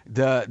on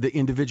the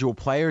individual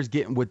players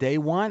getting what they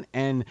want.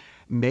 And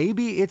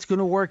maybe it's going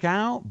to work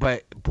out,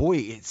 but boy,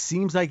 it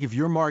seems like if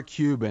you're Mark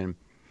Cuban,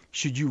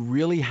 should you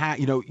really have,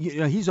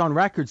 he's on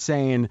record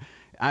saying,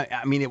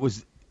 it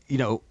was,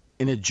 in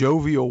a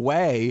jovial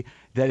way,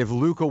 that if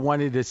Luka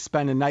wanted to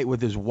spend a night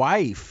with his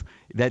wife,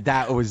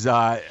 that was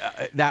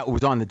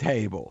on the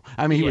table.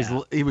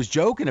 He was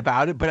joking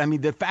about it, but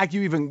the fact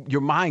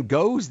your mind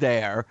goes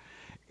there,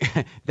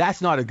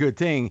 that's not a good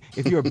thing.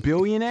 If you're a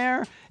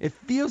billionaire, it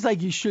feels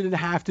like you shouldn't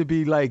have to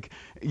be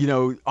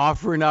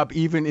offering up,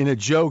 even in a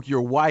joke,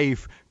 your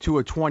wife to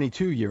a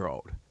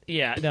 22-year-old.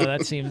 Yeah, no,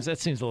 that seems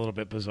a little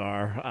bit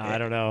bizarre. I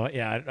don't know.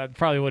 Yeah, it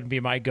probably wouldn't be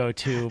my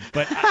go-to.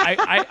 But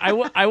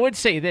I would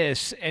say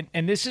this,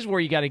 and this is where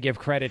you got to give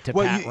credit to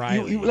Pat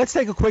Riley. Let's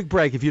take a quick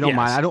break if you don't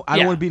mind. I don't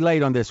want to be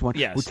late on this one.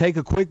 Yes. We'll take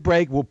a quick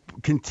break. We'll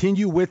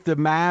continue with the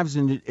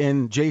Mavs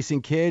and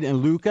Jason Kidd and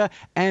Luka,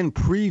 and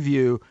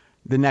preview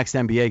the next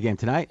NBA game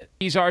tonight.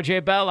 He's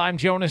RJ Bell. I'm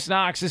Jonas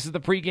Knox. This is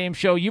the pregame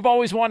show you've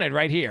always wanted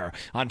right here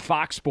on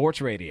Fox Sports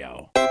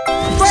Radio.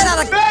 Straight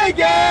out of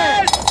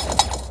Vegas!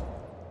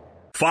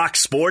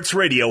 Fox Sports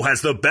Radio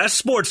has the best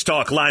sports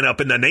talk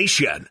lineup in the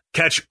nation.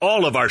 Catch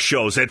all of our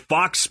shows at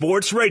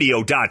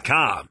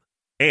foxsportsradio.com.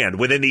 And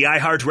within the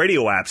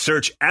iHeartRadio app,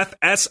 search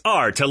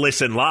FSR to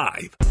listen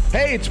live.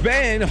 Hey, it's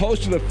Ben,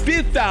 host of the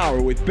Fifth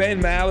Hour with Ben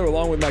Maller,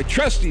 along with my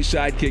trusty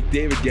sidekick,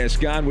 David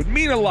Gascon. Would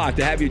mean a lot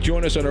to have you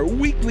join us on our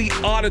weekly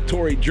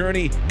auditory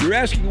journey. You're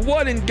asking,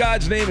 what in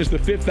God's name is the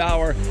Fifth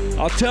Hour?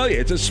 I'll tell you,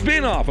 it's a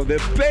spin-off of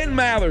the Ben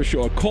Maller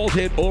Show, a cult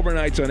hit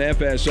overnights on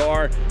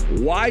FSR.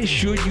 Why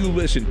should you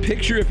listen?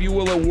 Picture, if you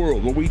will, a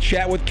world where we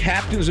chat with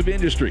captains of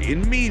industry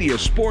in media,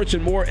 sports,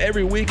 and more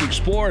every week.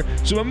 Explore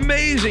some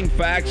amazing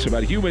facts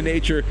about human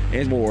nature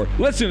and more.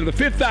 Listen to the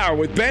Fifth Hour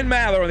with Ben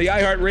Maller on the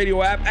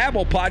iHeartRadio app,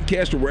 Apple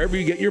Podcast, or wherever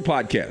you get your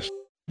podcasts.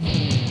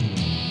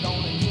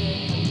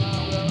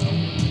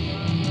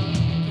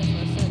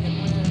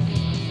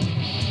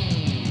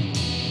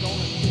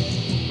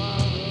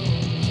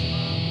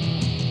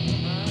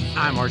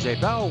 I'm RJ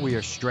Bell. We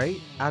are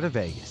straight out of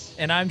Vegas.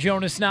 And I'm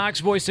Jonas Knox,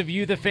 voice of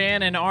You, the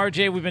Fan. And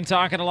RJ, we've been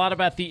talking a lot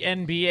about the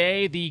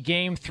NBA, the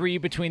Game 3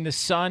 between the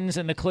Suns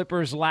and the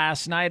Clippers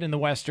last night in the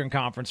Western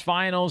Conference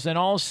Finals, and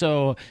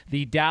also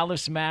the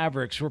Dallas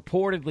Mavericks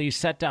reportedly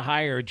set to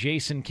hire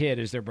Jason Kidd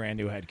as their brand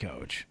new head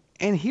coach.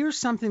 And here's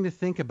something to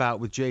think about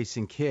with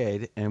Jason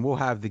Kidd, and we'll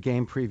have the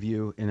game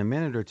preview in a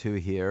minute or two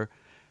here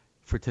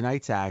for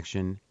tonight's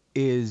action,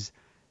 is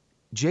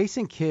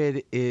Jason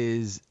Kidd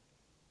is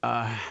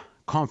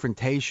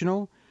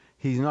confrontational.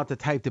 He's not the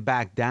type to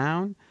back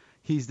down.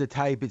 He's the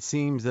type, it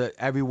seems, that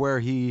everywhere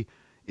he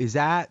is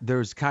at,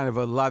 there's kind of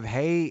a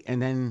love-hate, and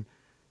then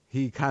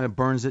he kind of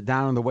burns it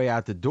down on the way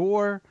out the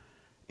door.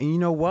 And you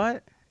know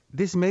what?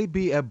 This may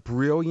be a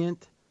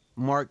brilliant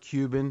Mark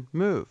Cuban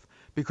move,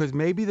 because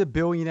maybe the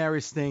billionaire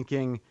is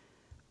thinking,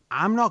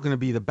 I'm not going to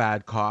be the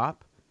bad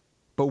cop,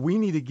 but we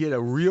need to get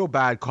a real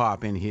bad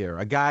cop in here,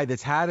 a guy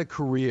that's had a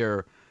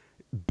career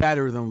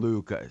better than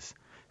Luka's.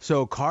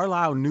 So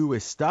Carlisle knew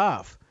his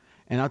stuff.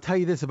 And I'll tell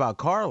you this about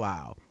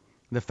Carlisle.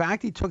 The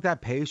fact he took that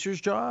Pacers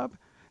job,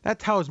 that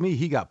tells me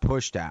he got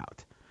pushed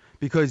out.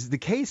 Because the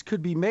case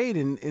could be made,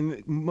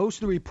 and most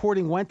of the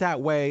reporting went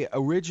that way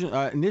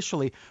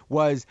initially,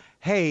 was,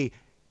 hey,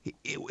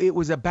 it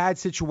was a bad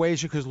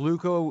situation because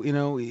Luka,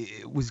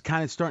 was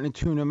kind of starting to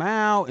tune him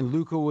out, and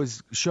Luka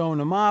was showing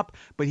him up,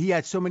 but he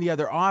had so many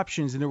other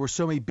options, and there were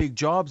so many big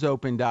jobs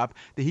opened up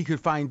that he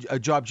could find a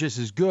job just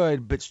as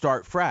good but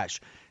start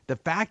fresh. The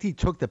fact he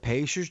took the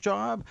Pacers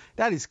job,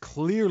 that is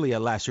clearly a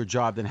lesser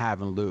job than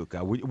having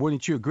Luka.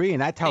 Wouldn't you agree?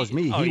 And that tells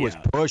me he was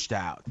pushed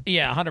out.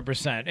 Yeah,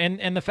 100%.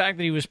 And the fact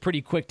that he was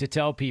pretty quick to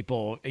tell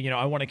people,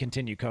 I want to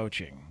continue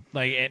coaching.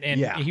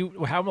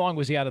 How long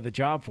was he out of the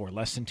job for?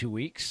 Less than 2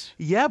 weeks?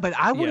 Yeah, but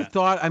I would have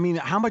thought,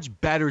 how much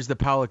better is the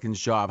Pelicans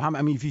job?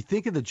 If you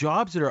think of the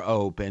jobs that are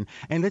open,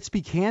 and let's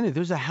be candid,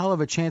 there's a hell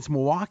of a chance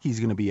Milwaukee's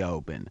going to be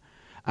open.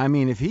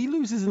 If he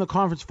loses in the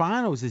conference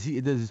finals,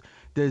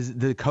 does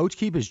the coach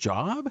keep his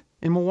job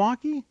in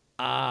Milwaukee?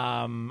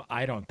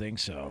 I don't think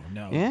so.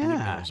 No.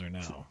 Yeah.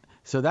 No.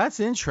 So that's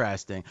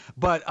interesting.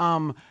 But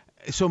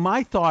so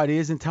my thought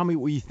is, and tell me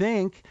what you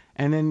think,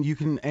 and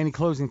then any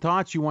closing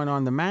thoughts you want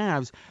on the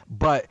Mavs.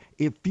 But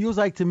it feels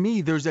like to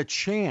me there's a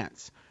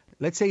chance.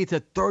 Let's say it's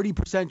a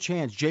 30%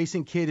 chance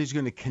Jason Kidd is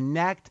going to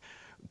connect,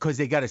 because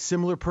they got a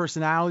similar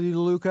personality to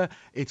Luka.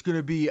 It's going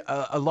to be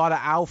a lot of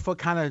alpha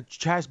kind of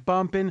chest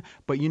bumping,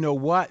 but you know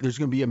what? There's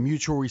going to be a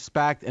mutual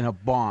respect and a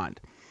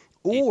bond.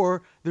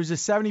 Or there's a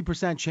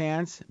 70%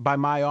 chance, by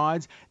my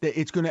odds, that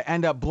it's going to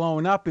end up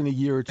blowing up in a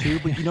year or two.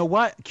 But you know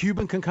what?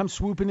 Cuban can come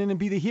swooping in and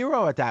be the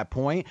hero at that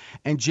point,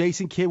 and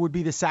Jason Kidd would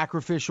be the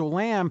sacrificial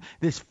lamb.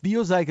 This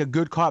feels like a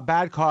good cop,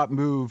 bad cop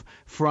move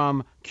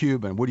from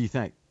Cuban. What do you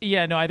think?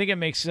 Yeah, no, I think it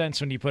makes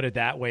sense when you put it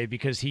that way,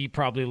 because he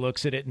probably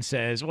looks at it and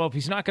says, well, if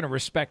he's not going to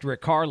respect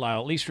Rick Carlisle,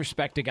 at least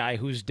respect a guy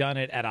who's done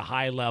it at a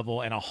high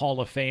level and a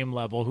Hall of Fame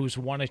level, who's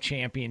won a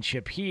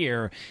championship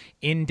here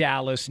in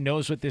Dallas,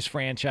 knows what this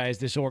franchise,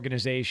 this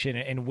organization,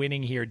 and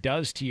winning here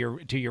does to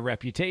your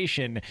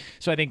reputation.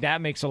 So I think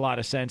that makes a lot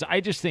of sense.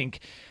 I just think,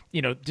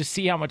 to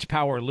see how much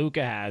power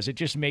Luka has, it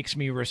just makes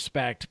me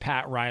respect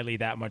Pat Riley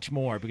that much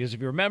more. Because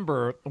if you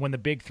remember when the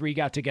Big Three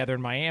got together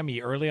in Miami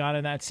early on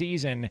in that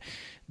season,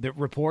 the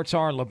reports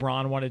are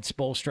LeBron wanted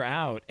Spoelstra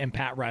out, and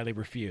Pat Riley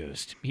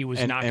refused. He was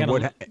not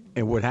going to.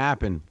 And what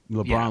happened?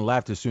 LeBron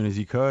left as soon as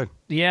he could.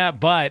 Yeah,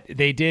 but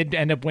they did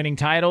end up winning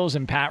titles,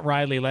 and Pat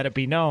Riley let it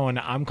be known,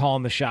 I'm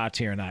calling the shots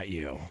here, not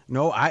you.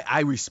 No,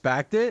 I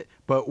respect it,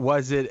 but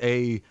was it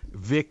a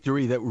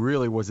victory that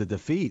really was a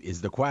defeat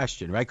is the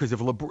question, right? Because if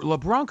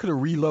LeBron could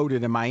have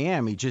reloaded in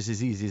Miami just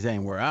as easy as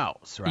anywhere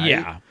else, right?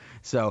 Yeah.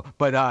 So,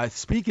 but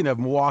speaking of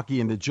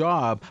Milwaukee and the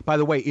job, by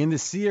the way, in the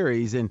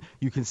series, and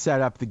you can set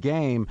up the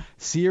game,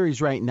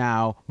 series right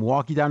now,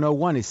 Milwaukee down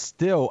 0-1 is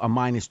still a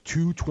minus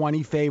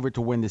 220 favorite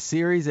to win the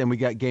series, and we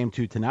got game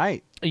 2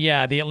 tonight.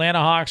 Yeah, the Atlanta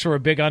Hawks were a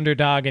big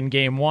underdog in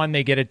Game 1.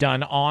 They get it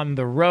done on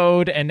the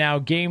road. And now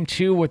Game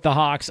 2 with the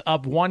Hawks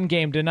up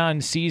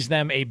 1-0 sees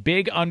them a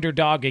big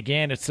underdog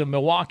again. It's the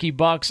Milwaukee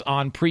Bucks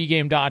on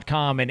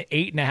pregame.com, an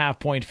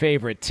 8.5-point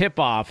favorite.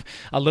 Tip-off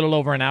a little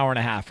over an hour and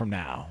a half from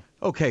now.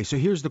 Okay, so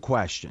here's the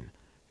question.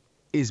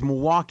 Is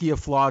Milwaukee a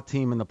flawed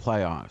team in the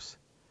playoffs?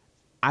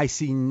 I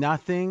see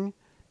nothing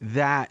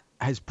that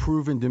has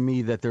proven to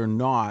me that they're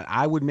not.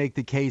 I would make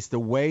the case the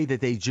way that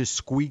they just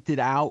squeaked it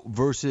out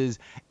versus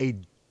a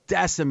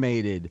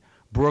decimated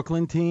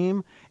Brooklyn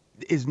team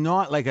is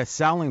not like a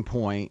selling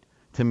point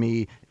to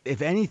me.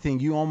 If anything,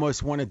 you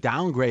almost want to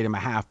downgrade them a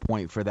half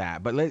point for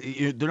that. But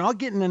they're not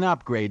getting an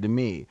upgrade to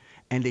me.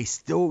 And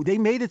they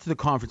made it to the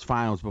conference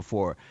finals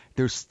before.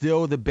 There's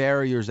still the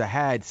barriers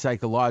ahead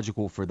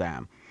psychological for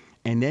them.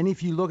 And then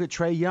if you look at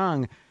Trae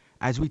Young,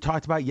 as we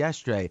talked about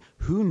yesterday,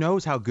 who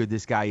knows how good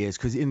this guy is?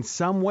 Because in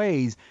some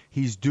ways,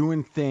 he's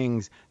doing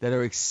things that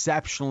are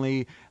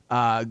exceptionally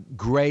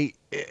great,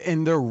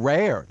 and they're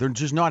rare. They're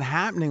just not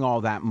happening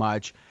all that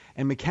much.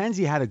 And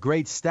McKenzie had a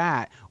great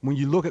stat. When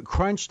you look at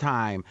crunch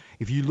time,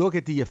 if you look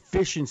at the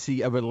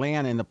efficiency of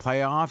Atlanta in the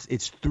playoffs,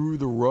 it's through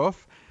the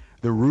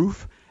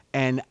roof.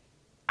 And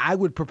I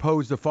would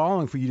propose the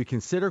following for you to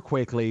consider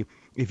quickly.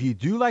 If you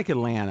do like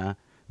Atlanta,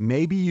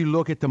 maybe you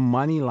look at the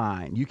money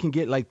line. You can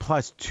get like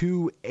plus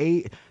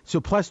 280.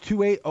 So plus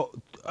 280. Oh,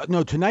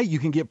 no, tonight you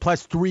can get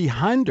plus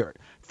 300.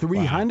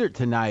 300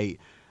 tonight.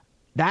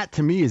 That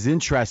to me is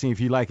interesting if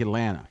you like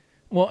Atlanta.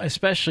 Well,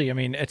 especially,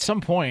 at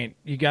some point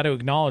you got to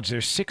acknowledge they're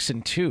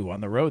 6-2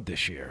 on the road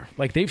this year.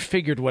 Like they've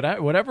figured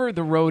whatever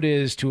the road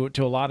is to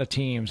a lot of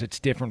teams, it's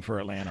different for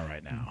Atlanta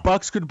right now.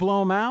 Bucks could blow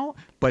them out,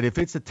 but if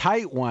it's a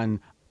tight one,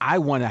 I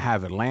want to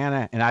have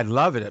Atlanta, and I'd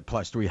love it at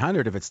plus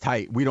 300 if it's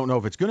tight. We don't know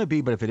if it's going to be,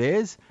 but if it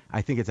is,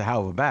 I think it's a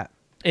hell of a bet.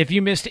 If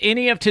you missed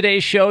any of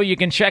today's show, you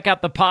can check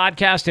out the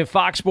podcast at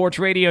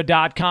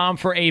foxsportsradio.com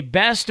for a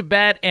best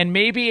bet and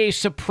maybe a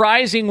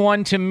surprising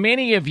one to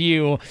many of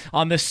you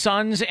on the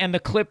Suns and the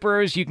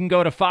Clippers. You can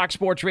go to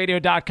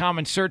foxsportsradio.com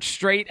and search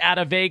Straight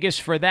Outta Vegas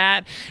for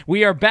that.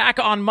 We are back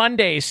on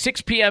Monday,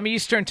 6 p.m.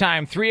 Eastern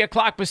Time, 3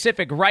 o'clock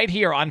Pacific, right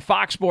here on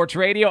Fox Sports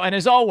Radio. And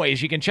as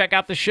always, you can check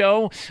out the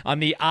show on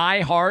the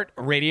iHeart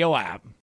Radio app.